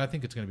following. Because I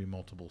think it's going to be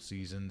multiple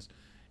seasons,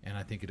 and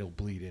I think it'll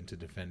bleed into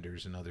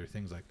Defenders and other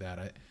things like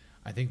that.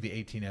 I think the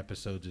 18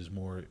 episodes is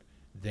more,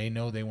 they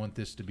know they want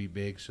this to be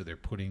big, so they're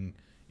putting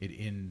it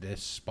in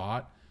this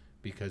spot,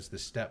 because the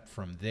step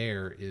from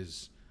there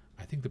is,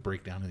 I think the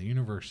breakdown of the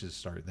universes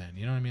start then.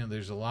 You know what I mean?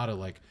 There's a lot of,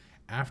 like,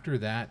 after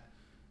that,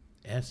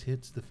 S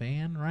hits the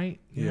fan, right?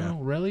 You know,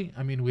 really?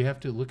 I mean, we have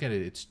to look at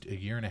it. It's a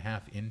year and a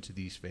half into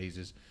these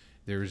phases.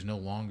 There is no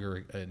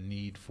longer a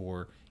need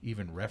for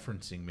even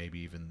referencing maybe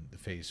even the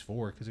phase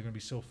 4, because they're going to be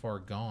so far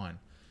gone.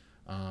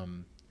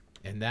 And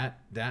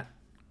that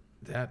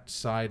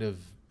side of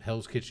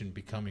Hell's Kitchen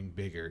becoming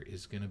bigger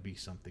is going to be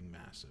something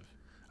massive.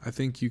 I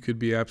think you could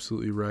be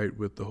absolutely right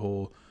with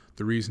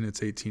the reason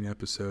it's 18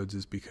 episodes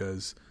is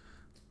because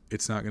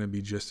it's not going to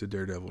be just a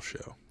Daredevil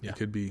show. Yeah. It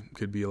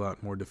could be a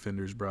lot more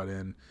Defenders brought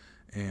in,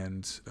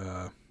 and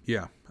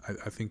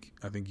I think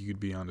you could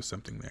be onto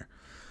something there.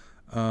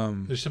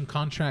 There's some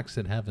contracts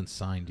that haven't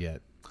signed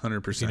yet.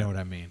 100%. You know what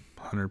I mean?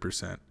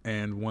 100%.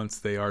 And once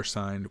they are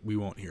signed, we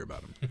won't hear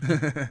about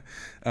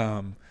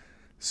them.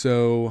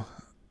 So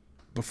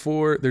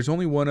there's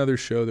only one other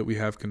show that we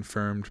have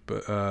confirmed,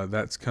 but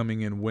that's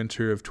coming in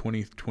winter of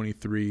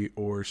 2023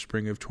 or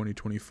spring of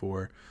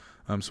 2024.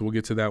 So we'll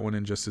get to that one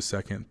in just a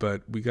second.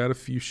 But we got a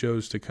few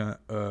shows to kind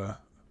of.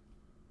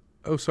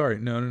 Oh, sorry,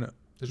 no.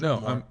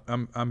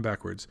 I'm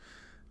backwards.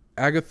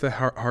 Agatha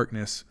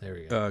Harkness,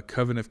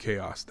 Coven of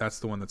Chaos. That's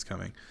the one that's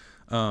coming.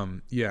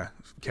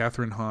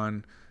 Catherine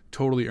Hahn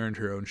totally earned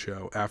her own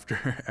show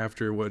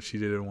after what she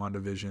did in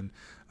WandaVision.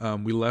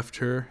 We left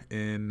her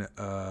in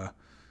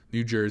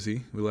New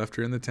Jersey. We left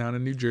her in the town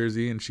of New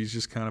Jersey, and she's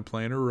just kind of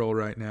playing her role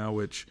right now,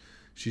 which,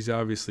 she's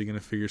obviously going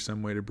to figure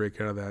some way to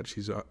break out of that.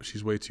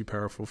 She's way too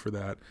powerful for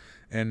that.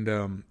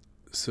 And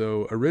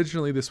so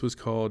originally this was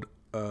called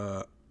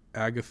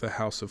Agatha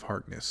House of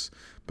Harkness,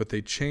 but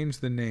they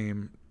changed the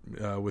name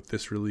with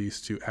this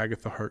release to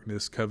Agatha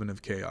Harkness Coven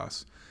of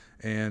Chaos.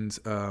 And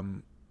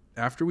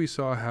after we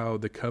saw how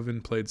the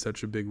Coven played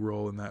such a big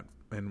role in that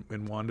in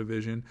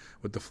WandaVision,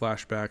 with the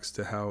flashbacks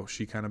to how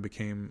she kind of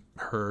became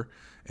her,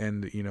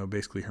 and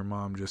basically her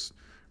mom just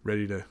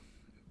ready to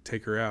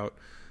take her out.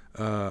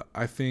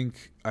 I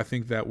think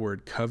that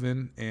word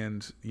Coven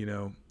and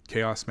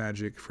chaos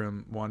magic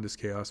from Wanda's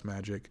chaos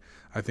magic,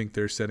 I think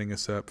they're setting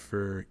us up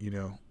for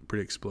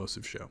pretty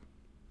explosive show.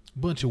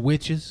 Bunch of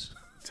witches.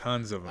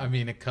 Tons of them. I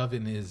mean, a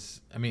coven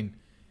is. I mean,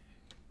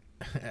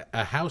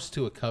 a house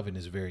to a coven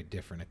is very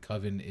different. A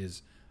coven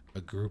is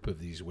a group of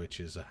these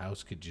witches. A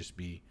house could just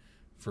be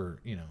for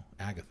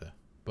Agatha.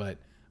 But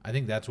I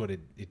think that's what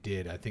it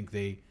did. I think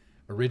they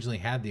originally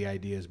had the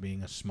idea as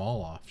being a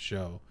small off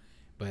show,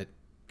 but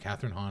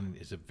Catherine Hahn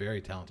is a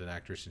very talented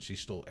actress, and she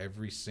stole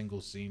every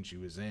single scene she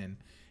was in.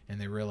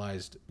 And they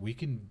realized we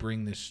can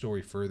bring this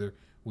story further.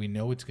 We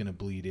know it's going to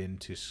bleed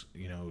into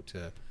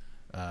to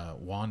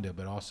Wanda,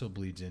 but also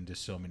bleeds into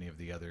so many of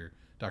the other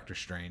Doctor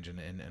Strange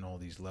and all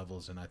these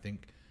levels. And I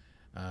think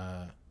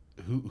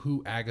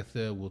who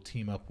Agatha will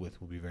team up with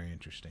will be very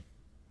interesting.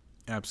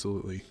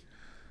 Absolutely.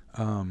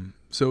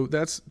 So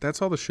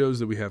that's all the shows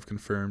that we have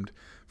confirmed.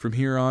 From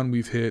here on,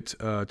 we've hit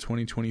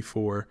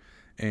 2024,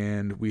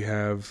 and we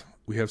have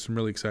some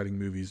really exciting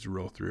movies to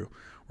roll through.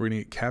 We're going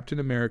to get Captain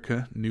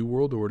America: New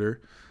World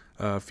Order,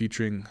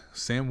 featuring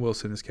Sam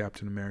Wilson as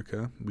Captain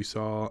America. We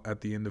saw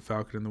at the end of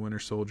Falcon and the Winter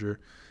Soldier,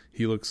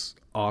 he looks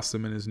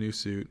awesome in his new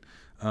suit,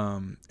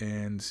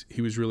 and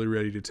he was really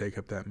ready to take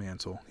up that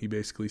mantle. He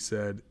basically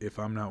said, "If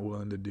I'm not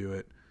willing to do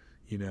it,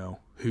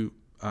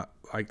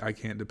 I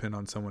can't depend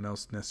on someone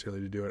else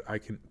necessarily to do it.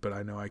 But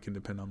I know I can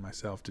depend on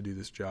myself to do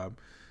this job."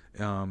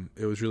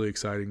 It was really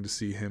exciting to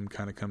see him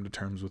kind of come to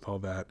terms with all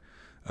that.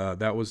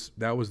 That was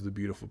the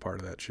beautiful part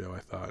of that show, I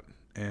thought.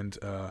 And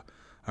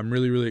I'm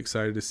really, really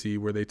excited to see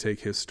where they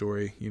take his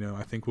story.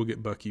 I think we'll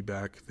get Bucky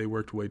back. They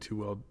worked way too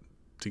well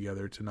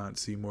together to not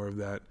see more of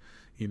that,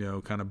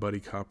 kind of buddy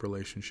cop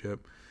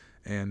relationship.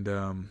 And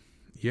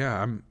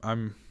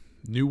I'm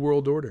New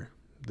World Order.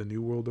 The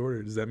New World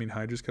Order. Does that mean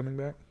Hydra's coming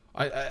back?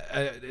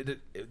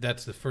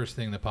 That's the first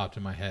thing that popped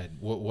in my head.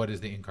 What is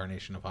the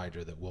incarnation of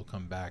Hydra that will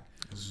come back?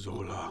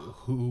 Zola.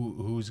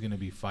 Who's going to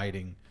be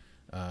fighting?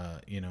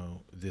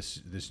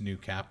 This new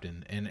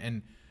captain.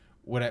 And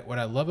what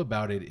I love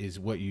about it is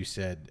what you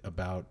said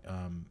about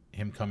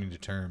him coming to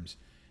terms.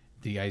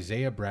 The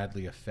Isaiah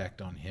Bradley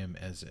effect on him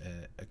as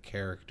a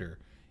character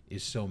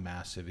is so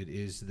massive.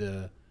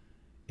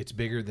 It's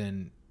bigger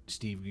than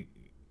Steve.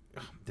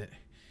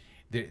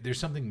 There's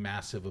something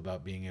massive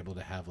about being able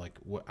to have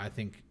what I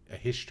think a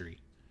history,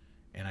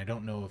 and I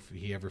don't know if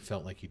he ever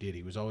felt like he did.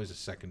 He was always a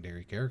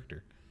secondary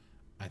character.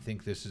 I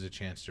think this is a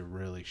chance to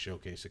really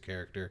showcase a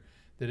character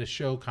that a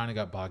show kind of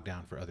got bogged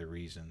down for other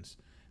reasons,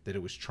 that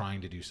it was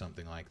trying to do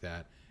something like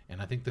that.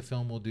 And I think the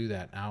film will do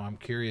that. Now I'm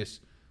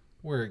curious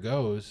where it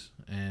goes,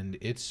 and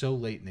it's so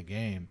late in the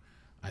game.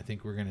 I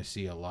think we're going to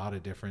see a lot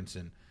of difference,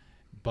 and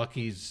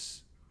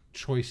Bucky's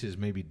choices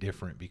may be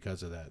different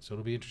because of that. So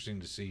it'll be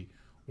interesting to see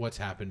what's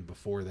happened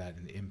before that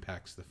and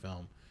impacts the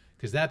film,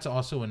 because that's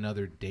also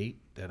another date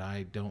that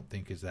I don't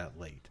think is that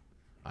late.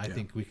 I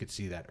think we could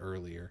see that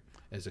earlier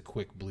as a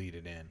quick bleed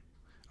it in.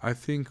 I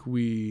think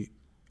we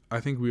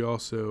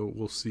also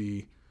will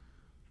see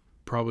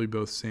probably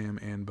both Sam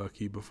and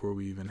Bucky before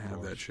we even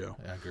have that show.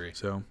 I agree.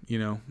 So,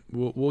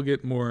 we'll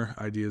get more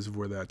ideas of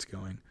where that's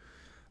going.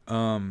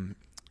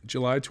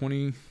 July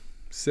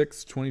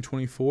 26th,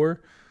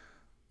 2024,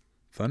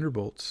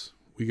 Thunderbolts.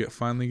 We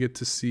finally get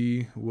to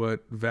see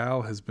what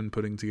Val has been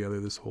putting together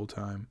this whole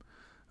time.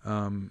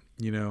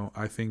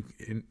 I think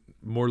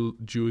more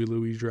Julie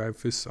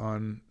Louis-Dreyfus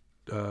on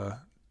the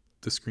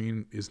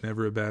screen is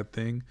never a bad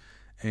thing.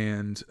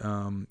 And,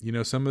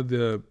 some of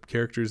the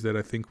characters that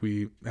I think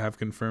we have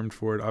confirmed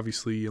for it,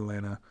 obviously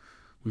Yelena.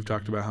 We've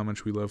talked about how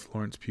much we love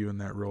Florence Pugh in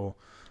that role.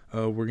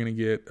 We're going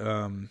to get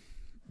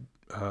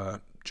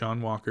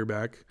John Walker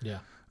back. Yeah.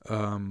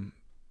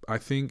 I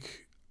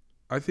think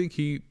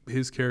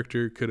his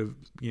character could have,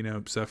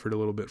 suffered a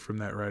little bit from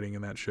that writing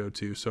in that show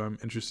too. So I'm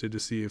interested to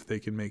see if they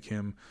can make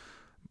him,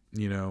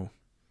 not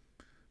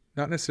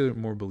necessarily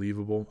more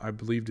believable. I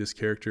believed his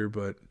character,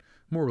 but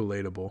more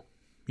relatable.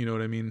 You know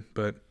what I mean?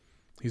 But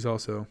he's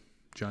also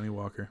Johnny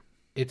Walker.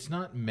 It's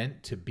not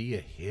meant to be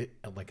a hit,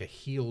 like a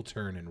heel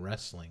turn in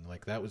wrestling.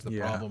 Like that was the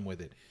problem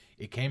with it.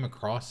 It came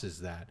across as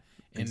that.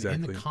 And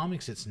in the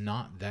comics, it's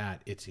not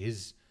that. It's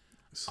his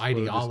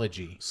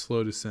ideology.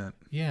 Slow descent.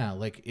 Yeah,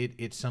 like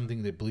it's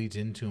something that bleeds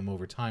into him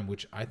over time,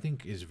 which I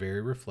think is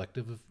very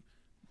reflective of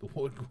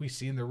what we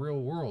see in the real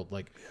world.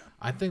 Like,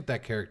 I think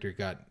that character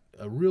got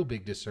a real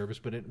big disservice,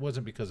 but it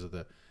wasn't because of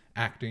the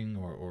acting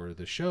or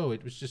the show.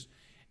 It was just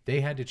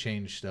they had to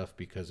change stuff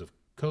because of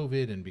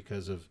COVID and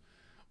because of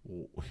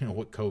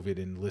what COVID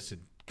enlisted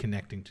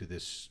connecting to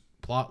this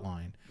plot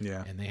line,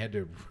 Yeah. and they had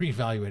to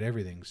reevaluate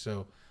everything.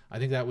 So I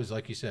think that was,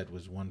 like you said,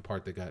 was one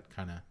part that got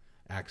kind of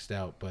axed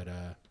out. But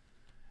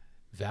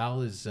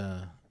Val is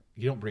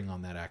you don't bring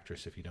on that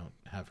actress if you don't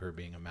have her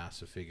being a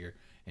massive figure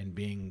and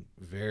being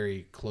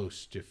very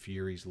close to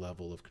Fury's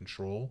level of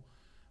control.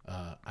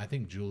 I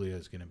think Julia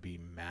is going to be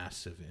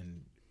massive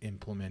in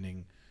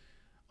implementing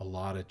a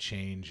lot of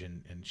change,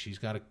 and she's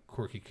got a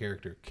quirky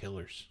character,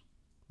 Killers,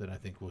 that I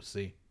think we'll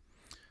see.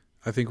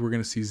 I think we're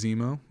going to see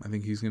Zemo. I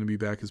think he's going to be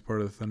back as part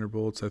of the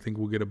Thunderbolts. I think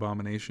we'll get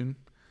Abomination.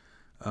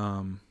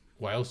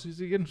 Why else is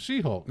he getting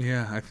She-Hulk?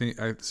 Yeah, I think,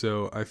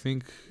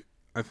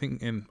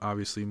 and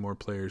obviously more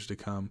players to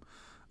come.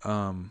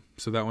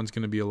 So that one's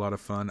going to be a lot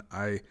of fun.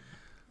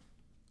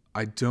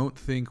 I don't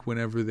think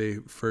whenever they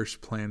first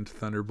planned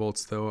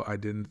Thunderbolts, though, I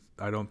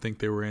don't think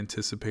they were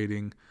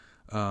anticipating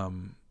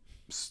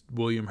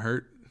William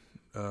Hurt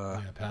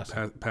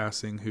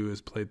passing, who has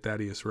played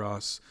Thaddeus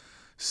Ross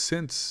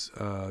since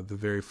the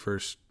very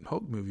first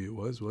Hulk movie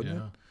wasn't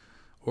it?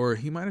 Or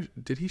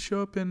did he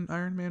show up in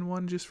Iron Man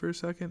 1 just for a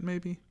second,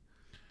 maybe?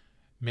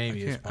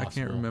 Maybe it's possible. I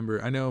can't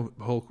remember. I know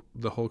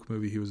the Hulk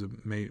movie, he was a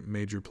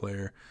major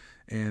player.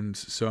 And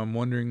so I'm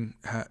wondering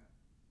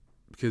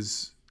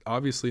because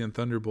obviously in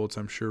Thunderbolts,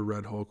 I'm sure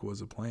Red Hulk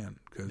was a plan,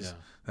 because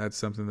that's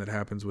something that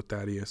happens with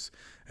Thaddeus.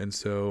 And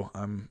so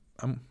I'm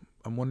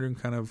wondering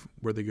kind of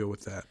where they go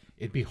with that.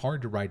 It'd be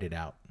hard to write it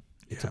out.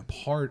 It's a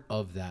part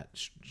of that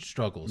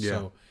struggle. Yeah.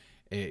 So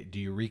do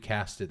you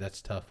recast it?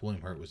 That's tough.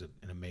 William Hurt was an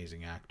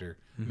amazing actor.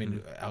 Mm-hmm. I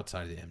mean,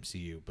 outside of the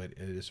MCU, but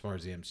as far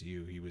as the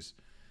MCU, he was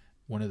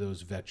one of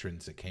those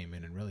veterans that came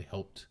in and really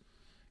helped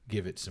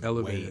give it some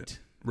Elevate weight. it.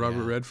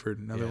 Robert Redford,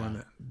 another one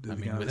that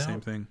did kind of the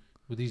same thing.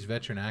 With these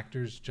veteran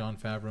actors, Jon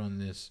Favreau and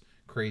this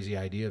crazy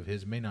idea of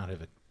his may not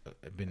have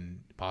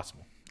been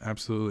possible.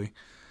 Absolutely.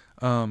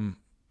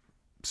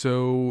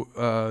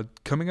 So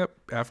coming up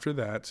after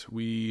that,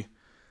 we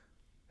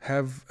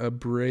have a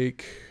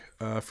break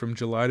from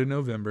July to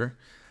November.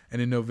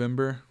 And in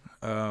November,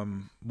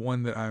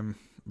 one that I'm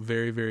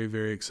very, very,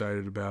 very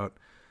excited about,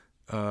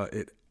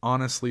 it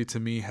honestly, to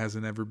me,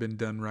 hasn't ever been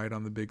done right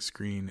on the big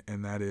screen,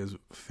 and that is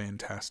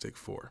Fantastic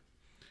Four.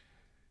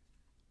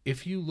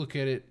 If you look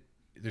at it,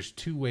 there's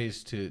two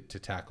ways to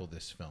tackle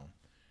this film.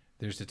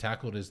 There's to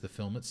tackle it as the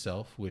film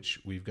itself, which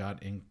we've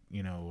got in,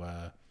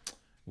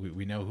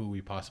 we know who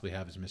we possibly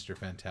have as Mr.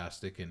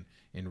 Fantastic, and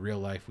in real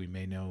life we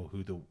may know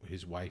who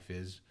his wife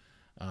is,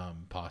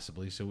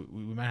 possibly. So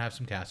we might have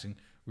some casting.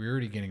 We're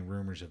already getting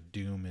rumors of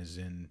Doom is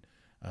in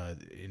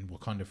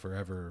Wakanda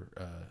Forever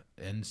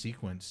end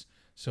sequence.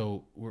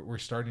 So we're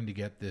starting to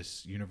get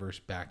this universe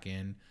back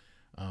in.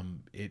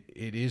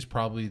 It is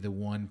probably the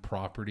one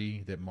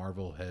property that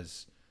Marvel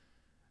has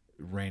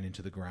ran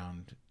into the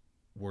ground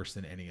worse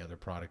than any other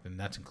product, and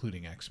that's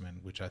including X-Men,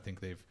 which I think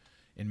they've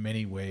in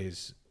many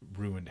ways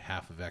ruined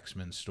half of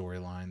X-Men's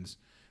storylines.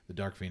 The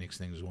Dark Phoenix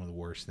thing was one of the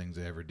worst things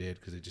they ever did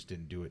because they just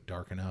didn't do it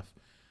dark enough.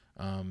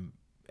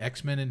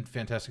 X-Men and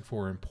Fantastic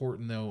Four are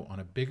important, though, on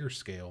a bigger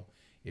scale.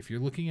 If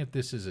you're looking at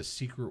this as a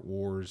Secret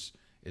Wars,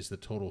 is the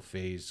total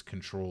phase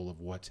control of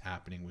what's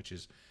happening, which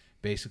is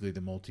basically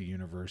the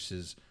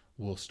multi-universes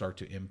will start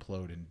to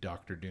implode and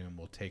Doctor Doom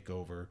will take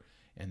over,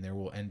 and there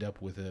will end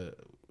up with a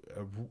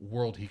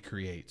world he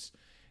creates.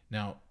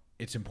 Now,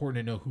 it's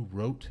important to know who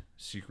wrote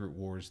Secret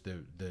Wars.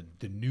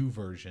 The new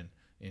version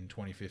in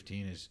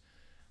 2015 is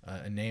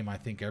a name I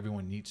think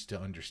everyone needs to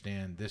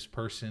understand. This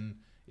person,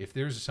 if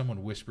there's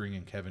someone whispering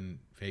in Kevin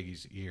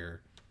Feige's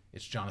ear,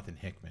 it's Jonathan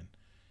Hickman.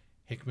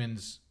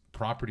 Hickman's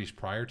properties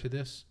prior to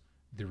this,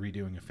 the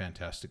redoing of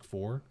Fantastic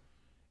Four,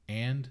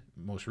 and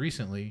most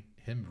recently,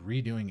 him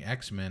redoing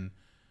X-Men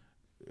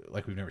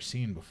like we've never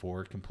seen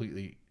before,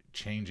 completely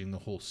changing the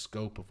whole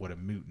scope of what a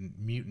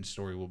mutant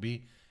story will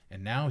be.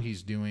 And now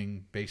he's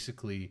doing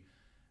basically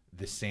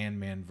the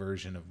Sandman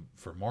version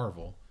for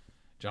Marvel.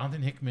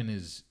 Jonathan Hickman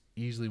is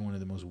easily one of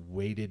the most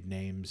weighted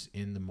names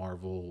in the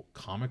Marvel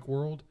comic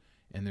world,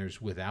 and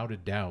there's without a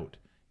doubt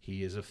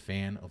he is a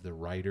fan of the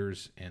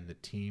writers and the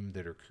team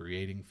that are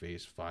creating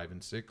Phase 5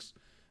 and 6,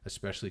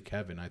 especially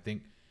Kevin. I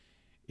think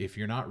if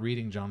you're not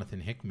reading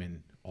Jonathan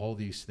Hickman, all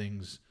these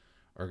things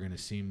are going to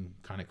seem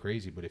kind of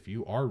crazy, but if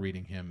you are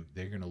reading him,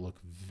 they're going to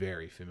look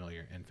very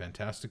familiar. And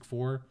Fantastic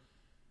Four,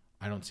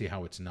 I don't see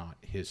how it's not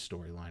his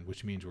storyline,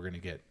 which means we're going to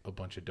get a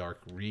bunch of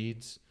dark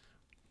reads.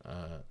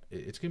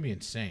 It's going to be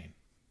insane.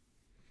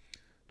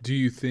 Do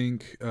you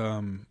think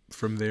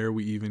from there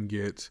we even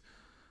get...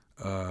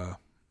 I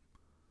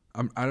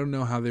don't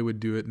know how they would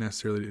do it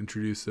necessarily to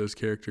introduce those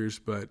characters,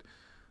 but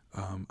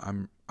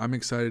I'm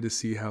excited to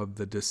see how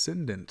the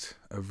descendant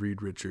of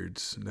Reed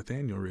Richards,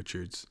 Nathaniel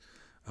Richards,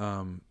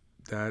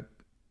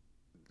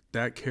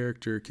 that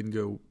character can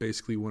go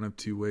basically one of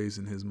two ways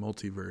in his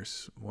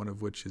multiverse, one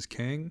of which is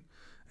Kang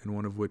and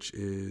one of which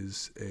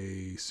is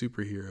a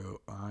superhero,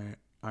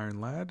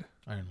 Iron Lad.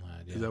 Iron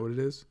Lad, yeah. Is that what it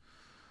is?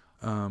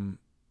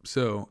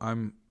 So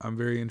I'm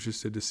very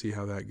interested to see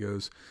how that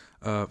goes.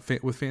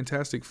 With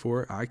Fantastic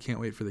Four, I can't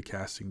wait for the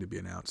casting to be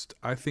announced.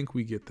 I think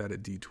we get that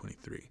at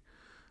D23.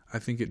 I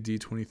think at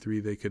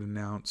D23 they could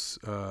announce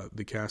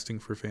the casting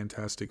for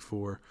Fantastic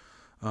Four.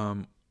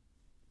 Um,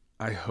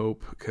 I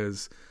hope,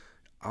 because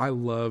I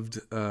loved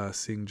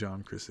seeing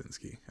John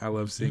Krasinski. I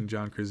love seeing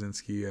John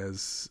Krasinski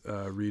as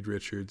Reed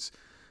Richards.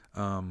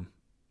 Um,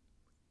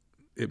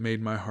 it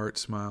made my heart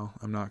smile.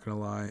 I'm not gonna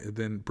lie. It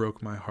then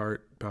broke my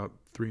heart about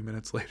 3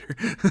 minutes later.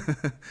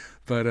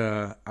 But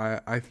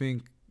I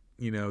think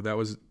that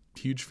was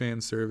huge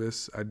fan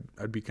service.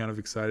 I'd be kind of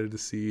excited to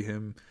see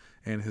him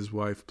and his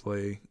wife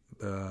play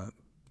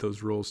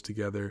those roles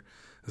together,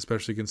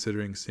 especially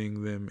considering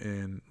seeing them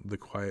in The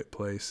Quiet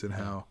Place and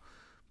how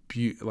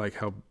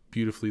how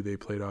beautifully they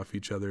played off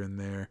each other in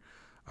there.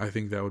 I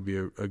think that would be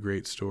a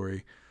great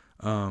story.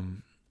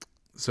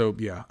 So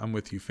yeah, I'm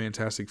with you.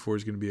 Fantastic Four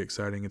is going to be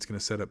exciting. It's going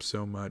to set up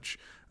so much.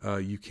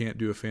 You can't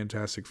do a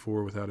Fantastic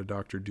Four without a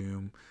Doctor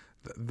Doom.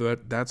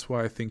 That's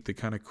why I think the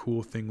kind of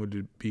cool thing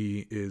would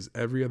be is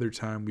every other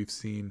time we've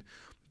seen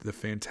the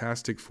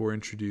Fantastic Four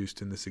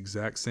introduced in this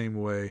exact same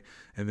way,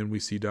 and then we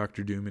see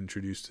Doctor Doom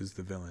introduced as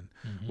the villain.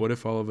 Mm-hmm. What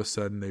if all of a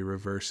sudden they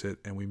reverse it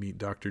and we meet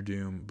Doctor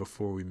Doom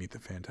before we meet the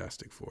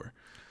Fantastic Four?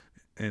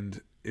 And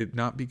it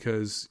not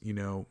because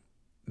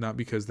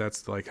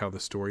that's like how the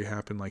story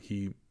happened, like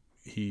he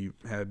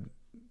had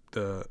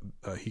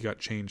he got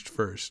changed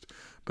first,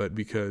 but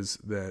because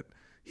that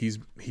he's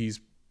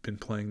been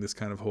playing this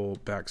kind of whole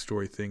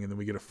backstory thing, and then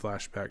we get a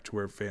flashback to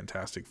where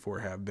Fantastic Four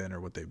have been or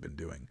what they've been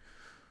doing.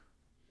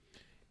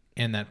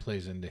 And that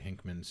plays into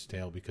Hickman's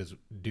tale, because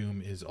Doom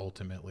is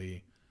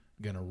ultimately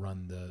going to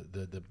run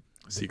the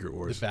Secret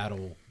Wars, the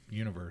battle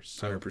universe.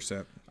 So,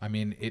 100%. I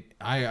mean,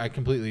 I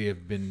completely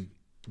have been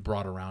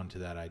brought around to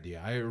that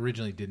idea. I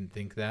originally didn't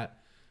think that,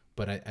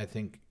 but I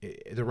think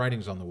the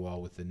writing's on the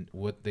wall with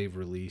what they've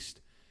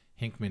released.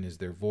 Hickman is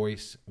their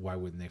voice. Why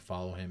wouldn't they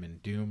follow him in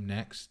Doom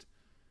next?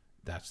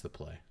 That's the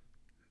play.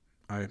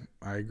 I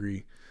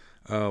agree.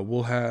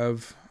 We'll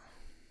have,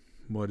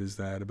 what is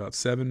that, about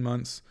 7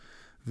 months.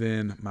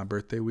 Then my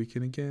birthday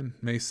weekend again,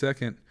 May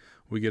 2nd,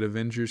 we get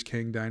Avengers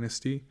Kang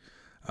Dynasty.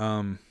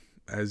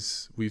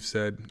 As we've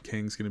said,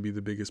 Kang's going to be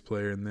the biggest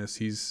player in this.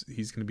 He's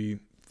going to be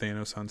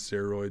Thanos on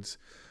steroids.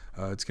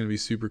 It's going to be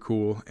super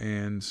cool.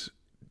 And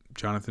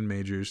Jonathan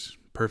Majors,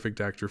 perfect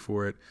actor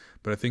for it.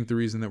 But I think the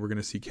reason that we're going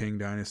to see Kang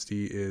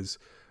Dynasty is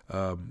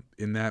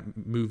in that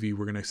movie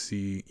we're going to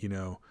see,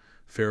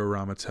 Pharaoh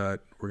Ramatut.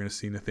 We're going to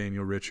see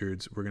Nathaniel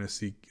Richards. We're going to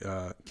see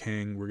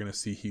Kang. We're going to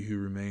see He Who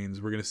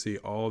Remains. We're going to see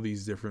all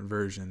these different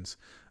versions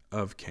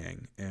of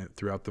Kang and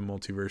throughout the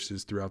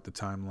multiverses, throughout the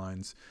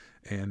timelines.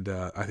 And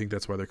I think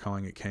that's why they're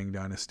calling it Kang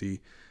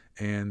Dynasty.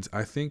 And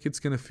I think it's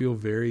going to feel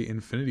very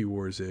Infinity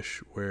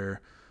Wars-ish,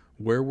 where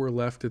we're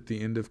left at the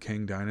end of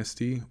Kang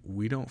Dynasty,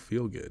 we don't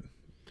feel good.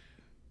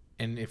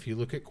 And if you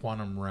look at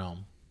Quantum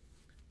Realm,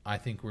 I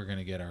think we're going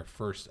to get our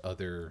first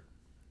other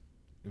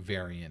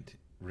variant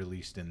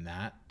released in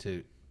that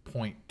to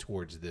point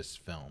towards this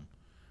film.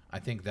 I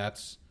think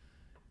that's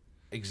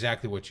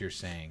exactly what you're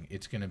saying.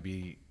 It's going to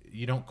be,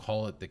 you don't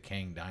call it the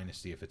Kang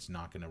Dynasty if it's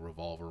not going to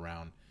revolve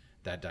around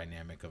that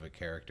dynamic of a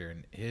character.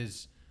 And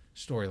his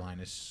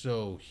storyline is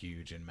so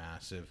huge and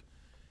massive.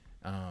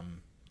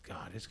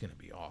 God, it's going to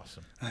be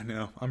awesome. I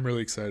know. I'm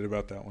really excited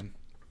about that one.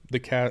 The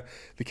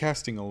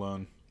casting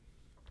alone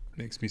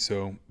makes me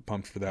so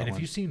pumped for that one. And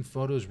if you've seen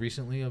photos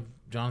recently of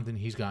Jonathan,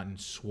 he's gotten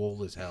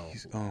swole as hell.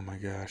 Oh my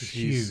gosh,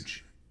 he's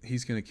huge.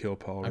 He's gonna kill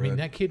Paul Rudd. I mean,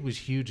 that kid was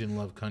huge in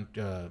Love Country,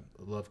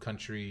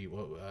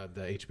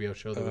 the HBO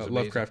show that was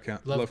Lovecraft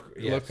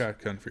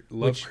Country.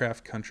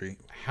 Lovecraft Country.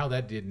 How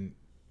that didn't.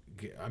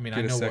 I mean, get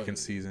I know a second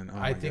season. Oh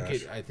I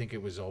think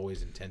it was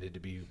always intended to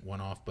be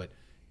one off, but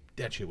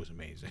that shit was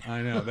amazing.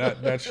 I know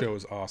that show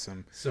was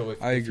awesome. So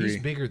if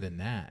he's bigger than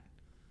that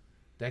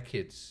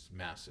kid's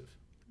massive.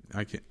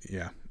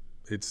 Yeah.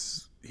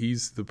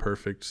 He's the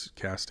perfect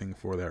casting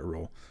for that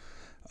role.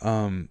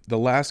 The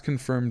last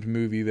confirmed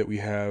movie that we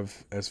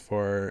have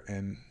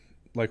and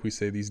like we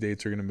say, these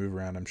dates are going to move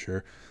around, I'm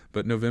sure,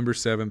 but November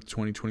 7th,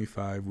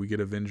 2025, we get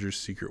Avengers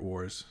Secret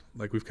Wars.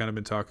 Like we've kind of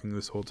been talking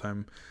this whole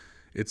time.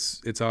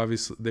 It's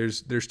obvious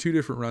there's two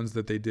different runs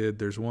that they did.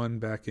 There's one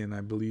back in,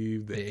 I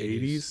believe, the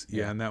 80s.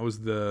 Yeah, and that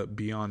was the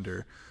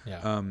Beyonder.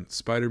 Yeah.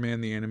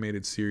 Spider-Man the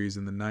animated series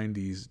in the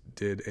 90s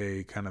did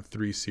a kind of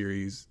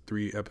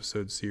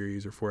 3-episode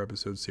series or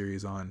 4-episode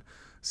series on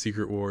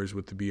Secret Wars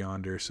with the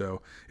Beyonder.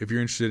 So if you're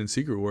interested in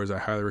Secret Wars, I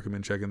highly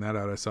recommend checking that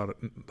out. I saw it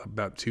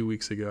about 2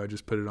 weeks ago. I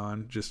just put it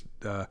on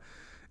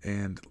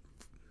and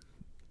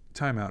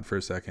time out for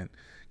a second.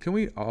 Can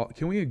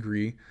we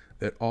agree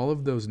that all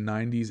of those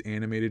 90s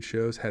animated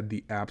shows had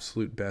the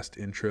absolute best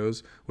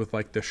intros with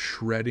like the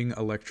shredding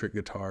electric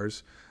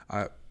guitars?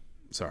 I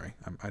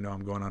know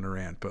I'm going on a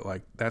rant, but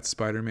like that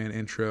Spider-Man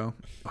intro,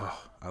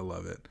 oh, I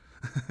love it.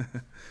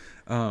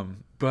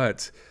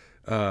 But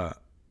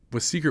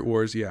with Secret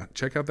Wars, yeah,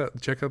 check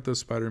out those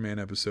Spider-Man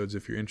episodes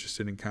if you're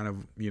interested in kind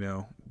of,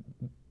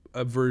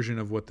 a version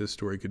of what this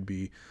story could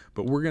be.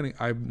 But I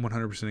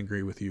 100%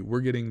 agree with you. We're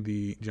getting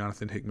the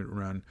Jonathan Hickman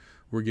run.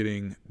 We're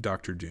getting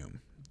Doctor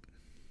Doom.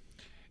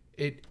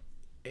 And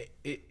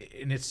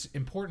it's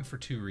important for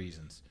two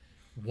reasons.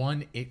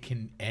 One, it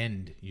can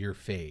end your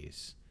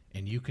phase,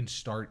 and you can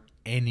start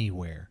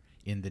anywhere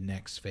in the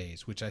next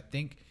phase, which I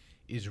think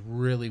is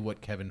really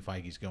what Kevin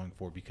Feige's going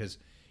for. Because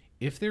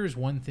if there is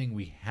one thing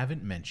we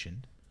haven't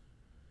mentioned,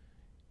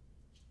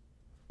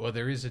 well,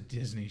 there is a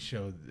Disney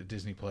show, the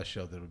Disney Plus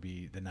show that'll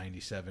be the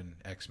 '97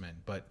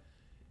 X-Men, but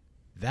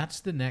that's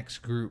the next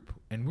group,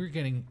 and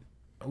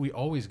we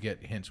always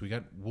get hints. We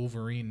got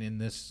Wolverine in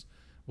this.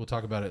 We'll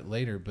talk about it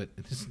later, but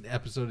this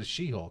episode of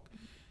She-Hulk.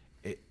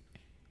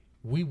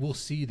 We will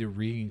see the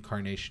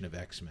reincarnation of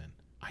X-Men.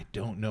 I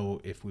don't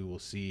know if we will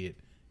see it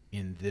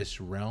in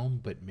this realm,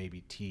 but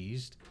maybe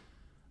teased.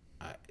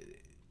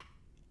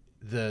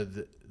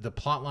 The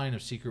plot line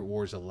of Secret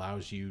Wars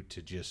allows you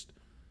to just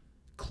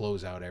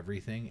close out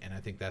everything, and I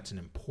think that's an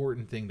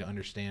important thing to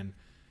understand.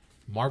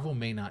 Marvel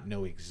may not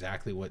know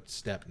exactly what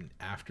step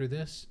after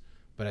this,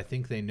 but I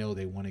think they know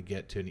they want to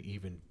get to an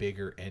even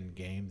bigger end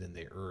game than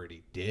they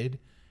already did,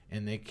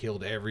 and they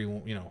killed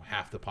everyone,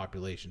 half the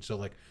population. So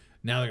like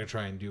now they're gonna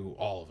try and do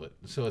all of it.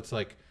 So it's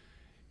like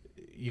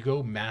you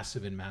go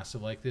massive and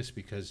massive like this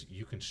because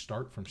you can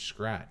start from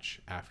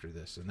scratch after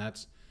this, and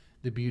that's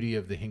the beauty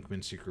of the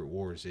Hickman Secret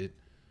Wars. It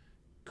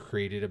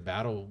created a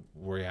battle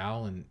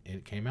royale, and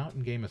it came out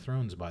in Game of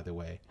Thrones, by the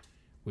way,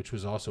 which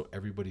was also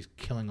everybody's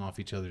killing off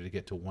each other to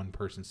get to one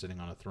person sitting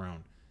on a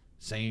throne.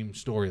 Same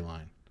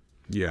storyline.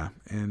 Yeah,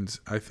 and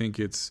I think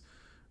it's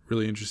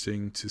really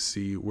interesting to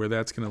see where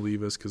that's going to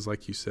leave us because,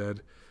 like you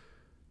said,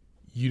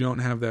 you don't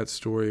have that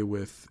story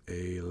with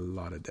a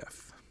lot of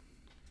death.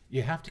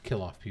 You have to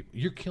kill off people.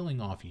 You're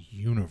killing off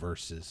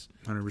universes.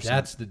 100%.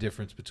 That's the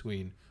difference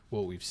between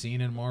what we've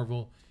seen in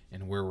Marvel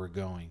and where we're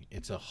going.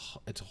 It's a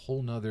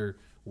whole nother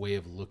way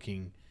of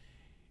looking.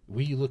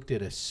 We looked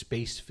at a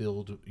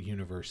space-filled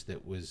universe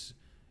that was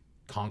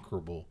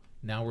conquerable.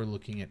 Now we're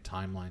looking at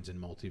timelines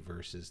and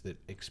multiverses that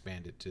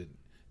expanded to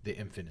the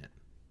infinite.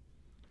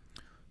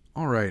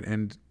 All right,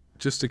 and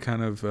just to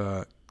kind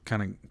of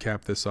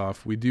cap this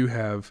off, we do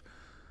have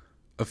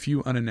a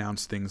few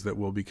unannounced things that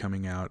will be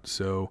coming out.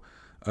 So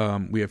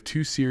we have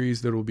 2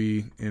 series that will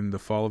be in the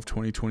fall of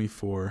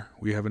 2024.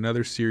 We have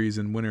another series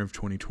in winter of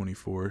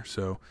 2024.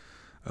 So,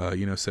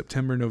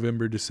 September,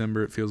 November,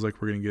 December, it feels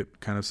like we're going to get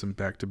kind of some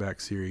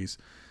back-to-back series.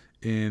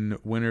 In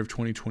winter of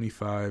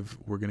 2025,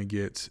 we're going to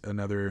get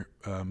another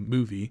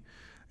movie,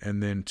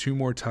 and then 2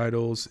 more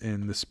titles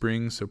in the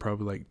spring, so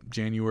probably like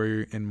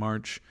January and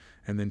March,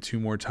 and then 2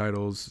 more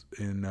titles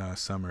in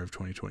summer of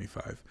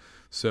 2025.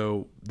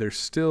 So there's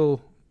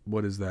still,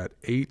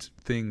 8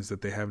 things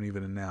that they haven't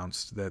even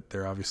announced that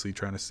they're obviously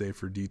trying to save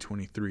for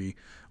D23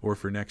 or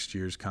for next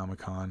year's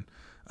Comic-Con.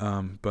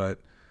 But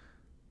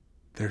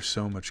there's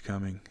so much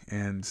coming,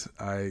 and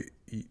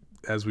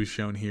as we've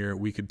shown here,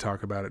 we could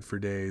talk about it for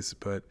days,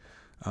 but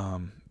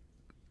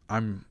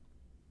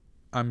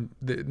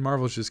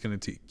Marvel's just going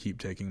to keep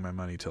taking my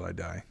money till I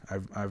die.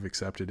 I've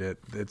accepted it.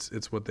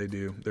 It's what they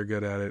do. They're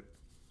good at it.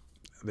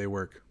 They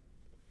work.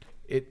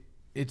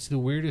 It's the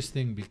weirdest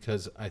thing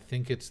because I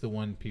think it's the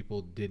one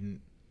people didn't.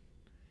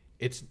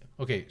 It's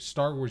okay.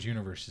 Star Wars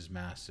universe is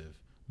massive.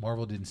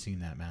 Marvel didn't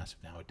seem that massive.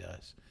 Now it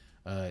does.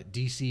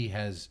 DC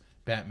has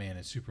Batman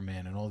and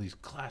Superman and all these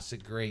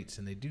classic greats,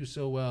 and they do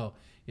so well.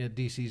 Yeah,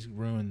 DC's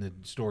ruined the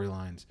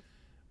storylines.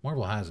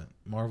 Marvel hasn't.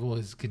 Marvel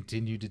has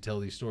continued to tell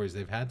these stories.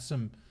 They've had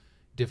some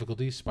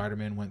difficulties.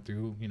 Spider-Man went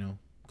through,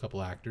 a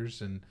couple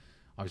actors, and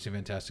obviously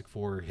Fantastic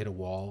Four hit a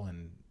wall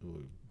and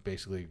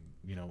basically,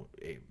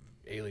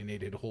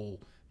 alienated whole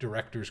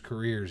directors'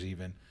 careers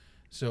even.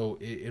 So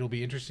it'll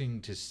be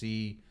interesting to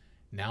see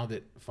now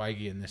that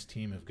Feige and this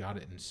team have got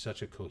it in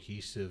such a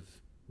cohesive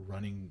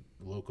running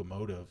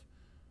locomotive.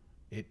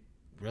 It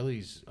really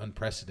is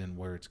unprecedented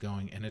where it's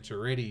going, and it's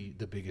already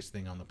the biggest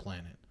thing on the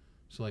planet.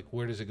 So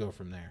where does it go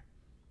from there?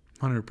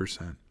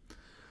 100%.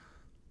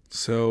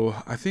 So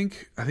I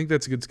think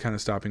that's a good kind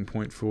of stopping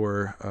point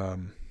for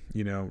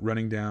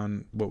running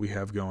down what we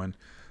have going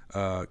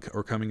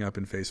or coming up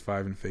in Phase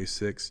 5 and Phase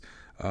 6.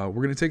 We're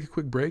going to take a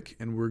quick break,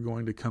 and we're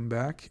going to come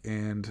back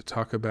and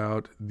talk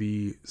about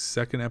the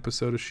second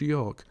episode of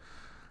She-Hulk.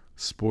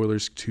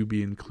 Spoilers to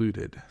be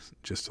included,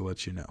 just to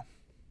let you know.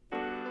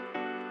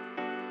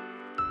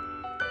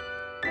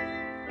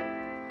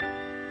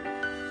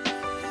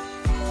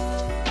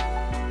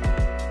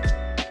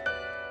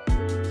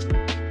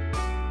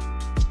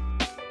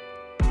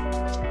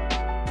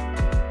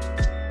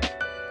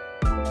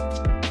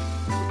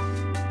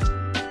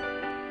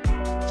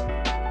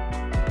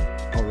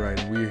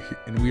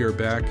 We are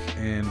back,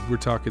 and we're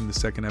talking the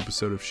second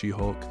episode of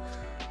She-Hulk.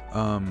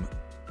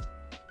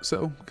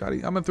 So, Gotti,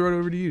 I'm gonna throw it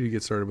over to you to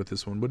get started with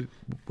this one.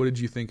 What did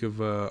you think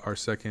of our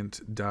second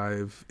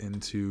dive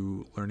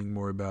into learning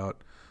more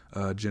about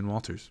Jen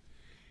Walters?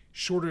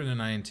 Shorter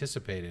than I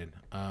anticipated.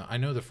 I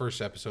know the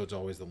first episode's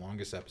always the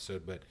longest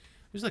episode, but it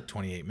was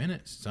 28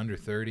 minutes. It's under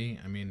 30.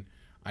 I mean,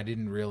 I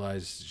didn't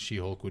realize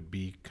She-Hulk would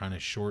be kind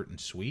of short and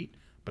sweet,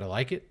 but I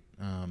like it.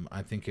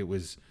 I think it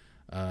was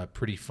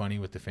pretty funny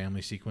with the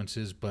family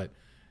sequences, but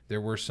there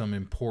were some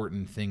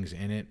important things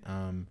in it.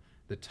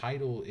 The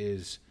title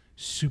is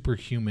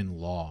Superhuman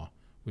Law,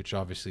 which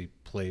obviously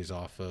plays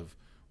off of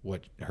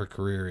what her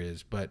career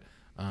is. But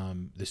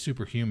the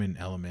superhuman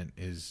element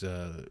is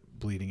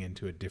bleeding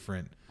into a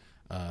different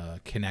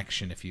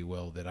connection, if you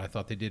will, that I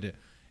thought they did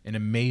an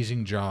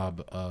amazing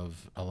job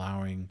of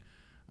allowing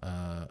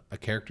a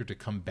character to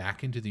come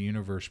back into the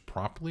universe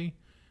properly,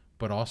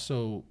 but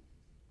also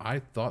I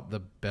thought the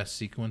best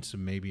sequence of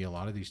maybe a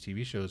lot of these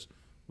TV shows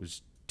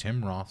was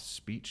Tim Roth's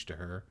speech to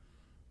her.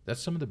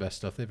 That's some of the best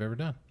stuff they've ever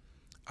done.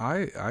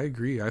 I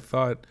agree. I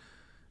thought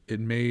it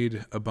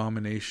made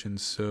Abomination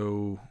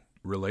so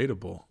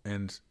relatable.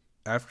 And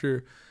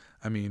after,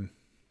 I mean,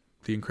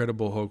 the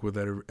Incredible Hulk with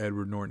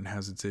Edward Norton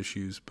has its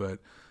issues, but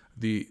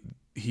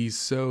he's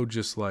so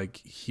just like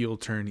heel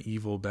turn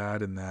evil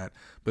bad in that.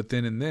 But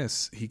then in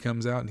this, he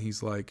comes out and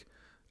he's like,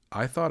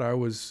 I thought I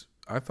was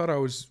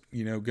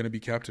going to be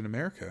Captain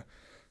America.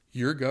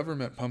 Your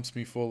government pumps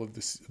me full of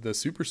the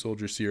super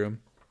soldier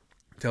serum,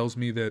 tells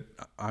me that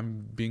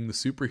I'm being the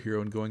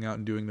superhero and going out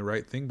and doing the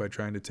right thing by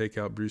trying to take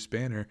out Bruce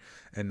Banner,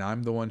 and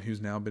I'm the one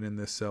who's now been in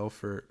this cell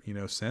for,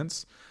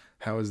 since.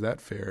 How is that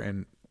fair?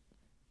 And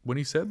when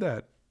he said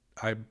that,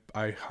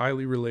 I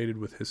highly related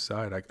with his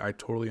side. I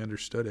totally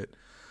understood it.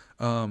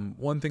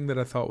 One thing that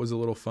I thought was a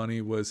little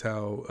funny was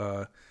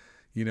how,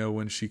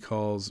 when she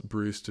calls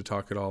Bruce to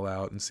talk it all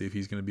out and see if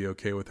he's going to be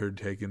okay with her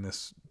taking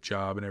this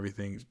job and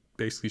everything.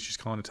 Basically, she's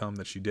calling to tell him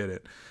that she did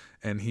it.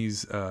 And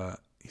he's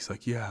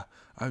like, yeah,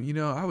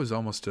 I was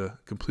almost a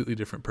completely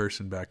different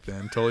person back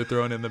then. Totally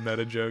throwing in the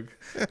meta joke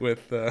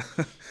with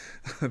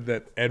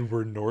that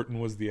Edward Norton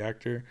was the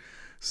actor.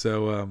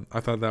 So I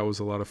thought that was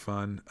a lot of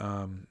fun.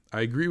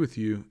 I agree with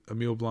you,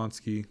 Emil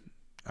Blonsky.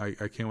 I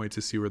can't wait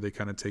to see where they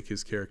kind of take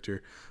his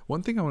character.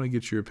 One thing I want to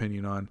get your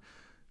opinion on,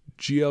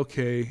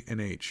 GLK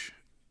and H.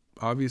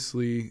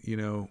 Obviously,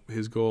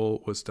 his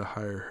goal was to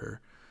hire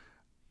her.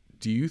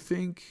 Do you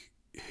think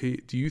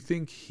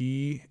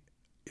he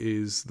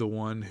is the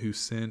one who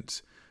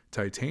sent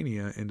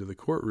Titania into the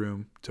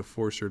courtroom to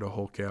force her to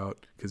Hulk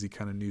out because he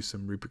kind of knew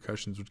some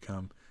repercussions would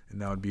come,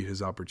 and that would be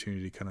his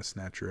opportunity to kind of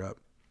snatch her up?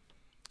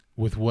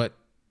 With what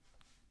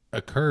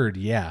occurred,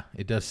 yeah,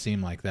 it does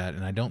seem like that.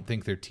 And I don't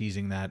think they're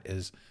teasing that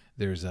as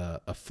there's a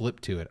flip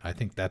to it. I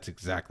think that's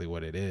exactly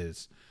what it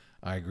is.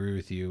 I agree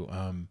with you.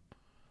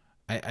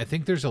 I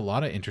think there's a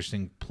lot of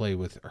interesting play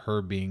with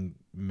her being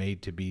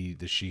made to be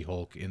the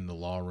She-Hulk in the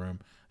law room.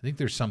 I think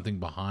there's something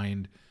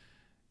behind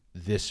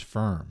this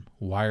firm.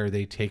 Why are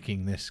they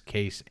taking this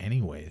case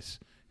anyways?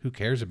 Who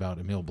cares about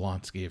Emil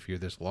Blonsky if you're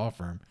this law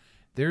firm?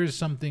 There is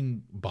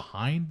something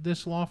behind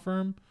this law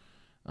firm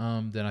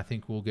that I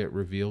think will get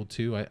revealed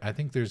too. I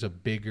think there's a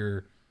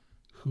bigger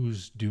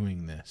who's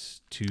doing this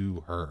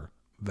to her.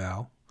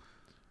 Val.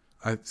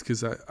 I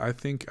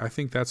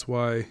think that's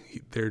why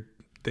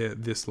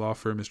this law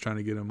firm is trying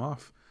to get him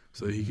off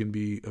so that he can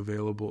be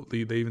available. They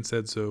even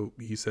said so.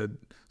 He said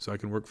so I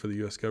can work for the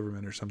U.S.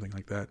 government or something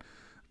like that.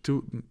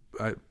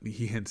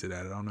 He hinted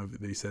at it. I don't know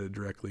if he said it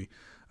directly,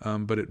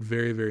 but it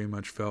very, very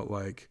much felt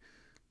like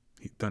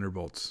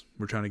Thunderbolts.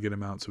 We're trying to get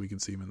him out so we can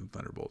see him in the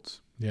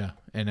Thunderbolts. Yeah,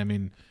 and I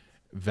mean,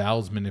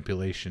 Val's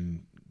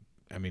manipulation.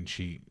 I mean,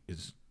 she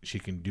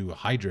can do a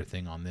Hydra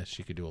thing on this.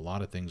 She could do a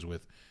lot of things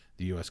with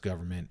the U.S.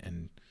 government,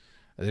 and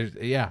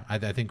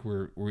I think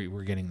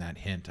we're getting that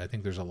hint. I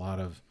think there's a lot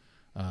of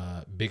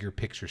bigger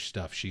picture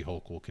stuff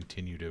She-Hulk will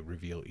continue to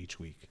reveal each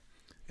week.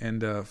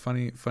 And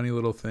funny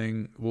little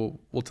thing.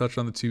 We'll touch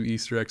on the 2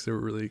 Easter eggs that were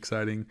really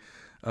exciting.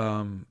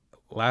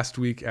 Last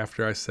week,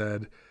 after I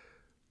said,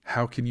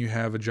 "How can you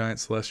have a giant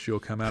celestial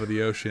come out of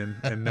the ocean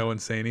and no one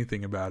say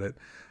anything about it?"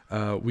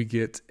 We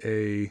get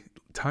a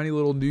tiny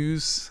little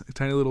news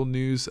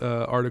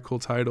article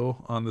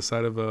title on the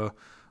side of a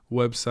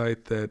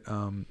website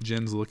that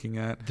Jen's looking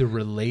at. The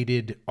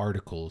related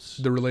articles.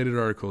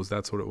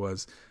 That's what it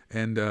was.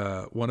 And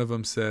one of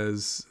them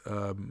says,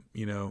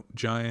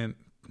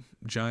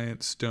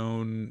 giant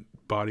stone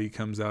body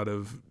comes out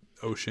of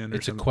ocean.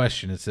 It's a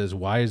question. It says,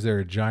 why is there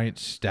a giant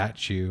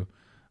statue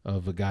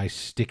of a guy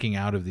sticking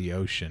out of the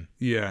ocean?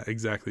 Yeah,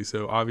 exactly.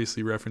 So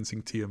obviously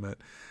referencing Tiamat.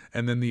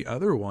 And then the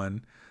other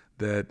one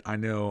that I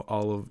know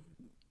all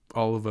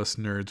of us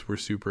nerds were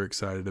super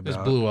excited about.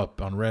 This blew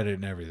up on Reddit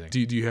and everything.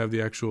 Do you have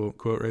the actual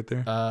quote right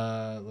there?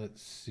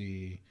 Let's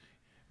see.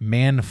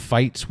 Man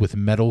fights with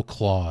metal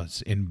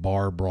claws in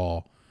bar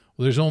brawl.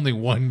 Well, there's only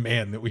one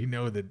man that we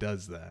know that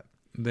does that.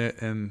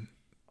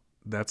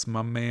 That's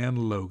my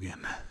man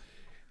Logan.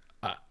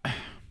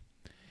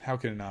 How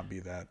can it not be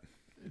that?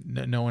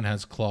 No one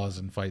has claws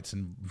and fights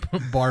in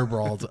bar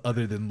brawls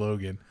other than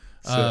Logan.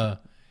 So,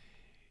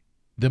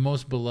 the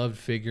most beloved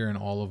figure in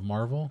all of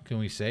Marvel. Can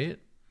we say it?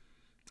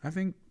 I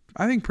think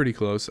pretty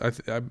close.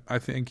 I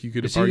think you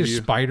could Is argue he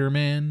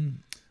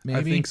Spider-Man? Maybe.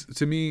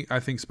 I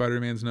think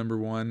Spider-Man's number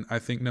 1. I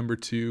think number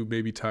 2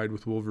 maybe tied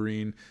with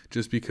Wolverine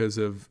just because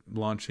of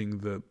launching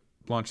the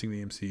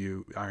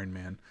MCU Iron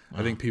Man.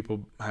 I think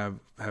people have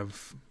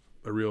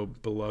a real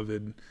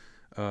beloved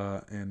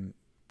and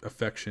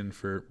affection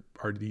for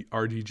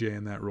RDJ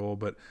in that role,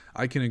 but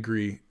I can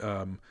agree.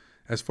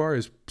 As far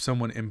as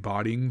someone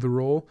embodying the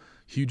role,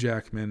 Hugh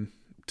Jackman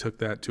took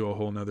that to a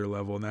whole nother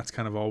level, and that's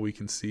kind of all we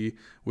can see,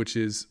 which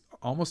is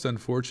almost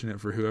unfortunate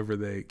for whoever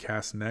they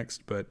cast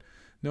next, but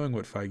knowing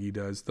what Feige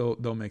does,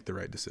 they'll make the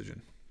right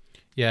decision.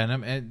 Yeah,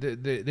 and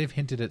they've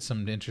hinted at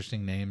some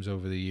interesting names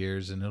over the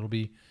years, and it'll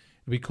be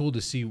cool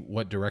to see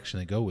what direction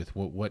they go with.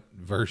 What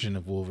version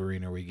of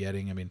Wolverine are we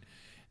getting? I mean,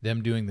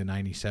 them doing the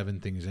 97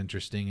 thing is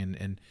interesting,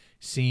 and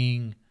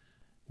seeing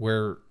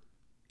where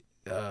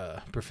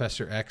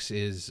Professor X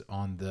is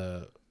on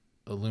the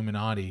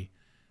Illuminati.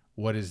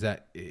 What is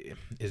that?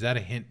 Is that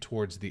a hint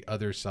towards the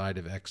other side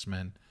of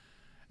X-Men?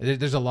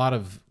 There's a lot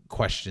of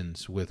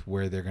questions with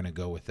where they're going to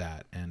go with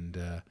that,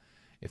 and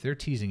if they're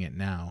teasing it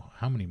now,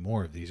 how many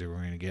more of these are we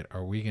going to get?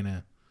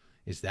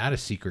 Is that a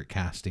secret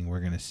casting we're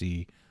going to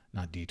see?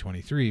 Not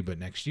D23, but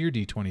next year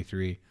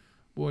D23.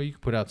 Boy, you can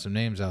put out some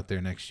names out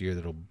there next year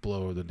that'll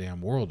blow the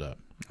damn world up.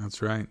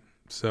 That's right.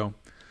 So,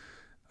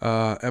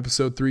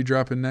 episode 3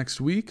 dropping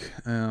next week.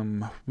 I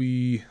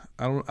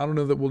don't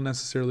know that we'll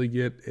necessarily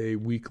get a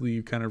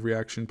weekly kind of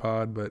reaction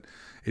pod, but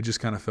it just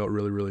kind of felt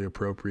really, really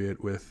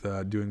appropriate with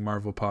doing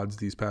Marvel pods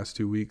these past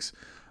 2 weeks.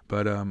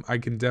 But I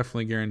can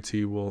definitely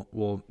guarantee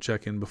we'll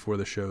check in before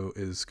the show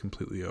is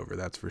completely over.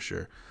 That's for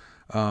sure.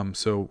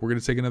 So we're going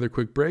to take another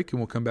quick break, and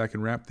we'll come back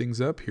and wrap things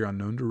up here on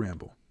Known to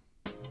Ramble.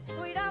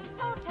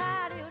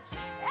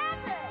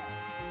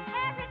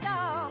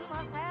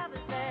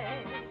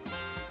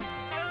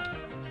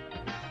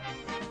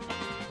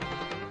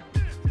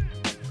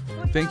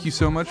 Thank you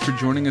so much for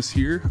joining us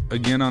here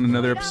again on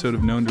another episode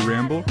of Known to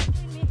Ramble.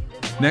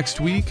 Next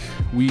week,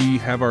 we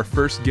have our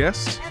first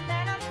guest,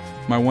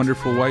 my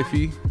wonderful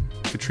wifey,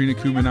 Katrina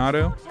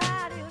Cuminato,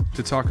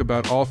 to talk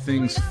about all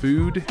things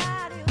food,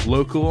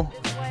 local,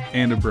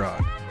 and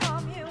abroad.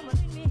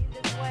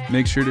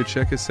 Make sure to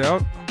check us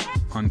out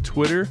on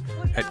Twitter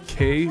at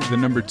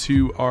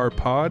K2R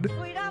pod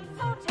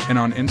and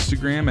on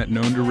Instagram at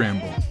Known to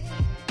Ramble.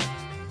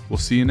 We'll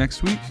see you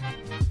next week.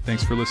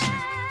 Thanks for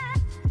listening.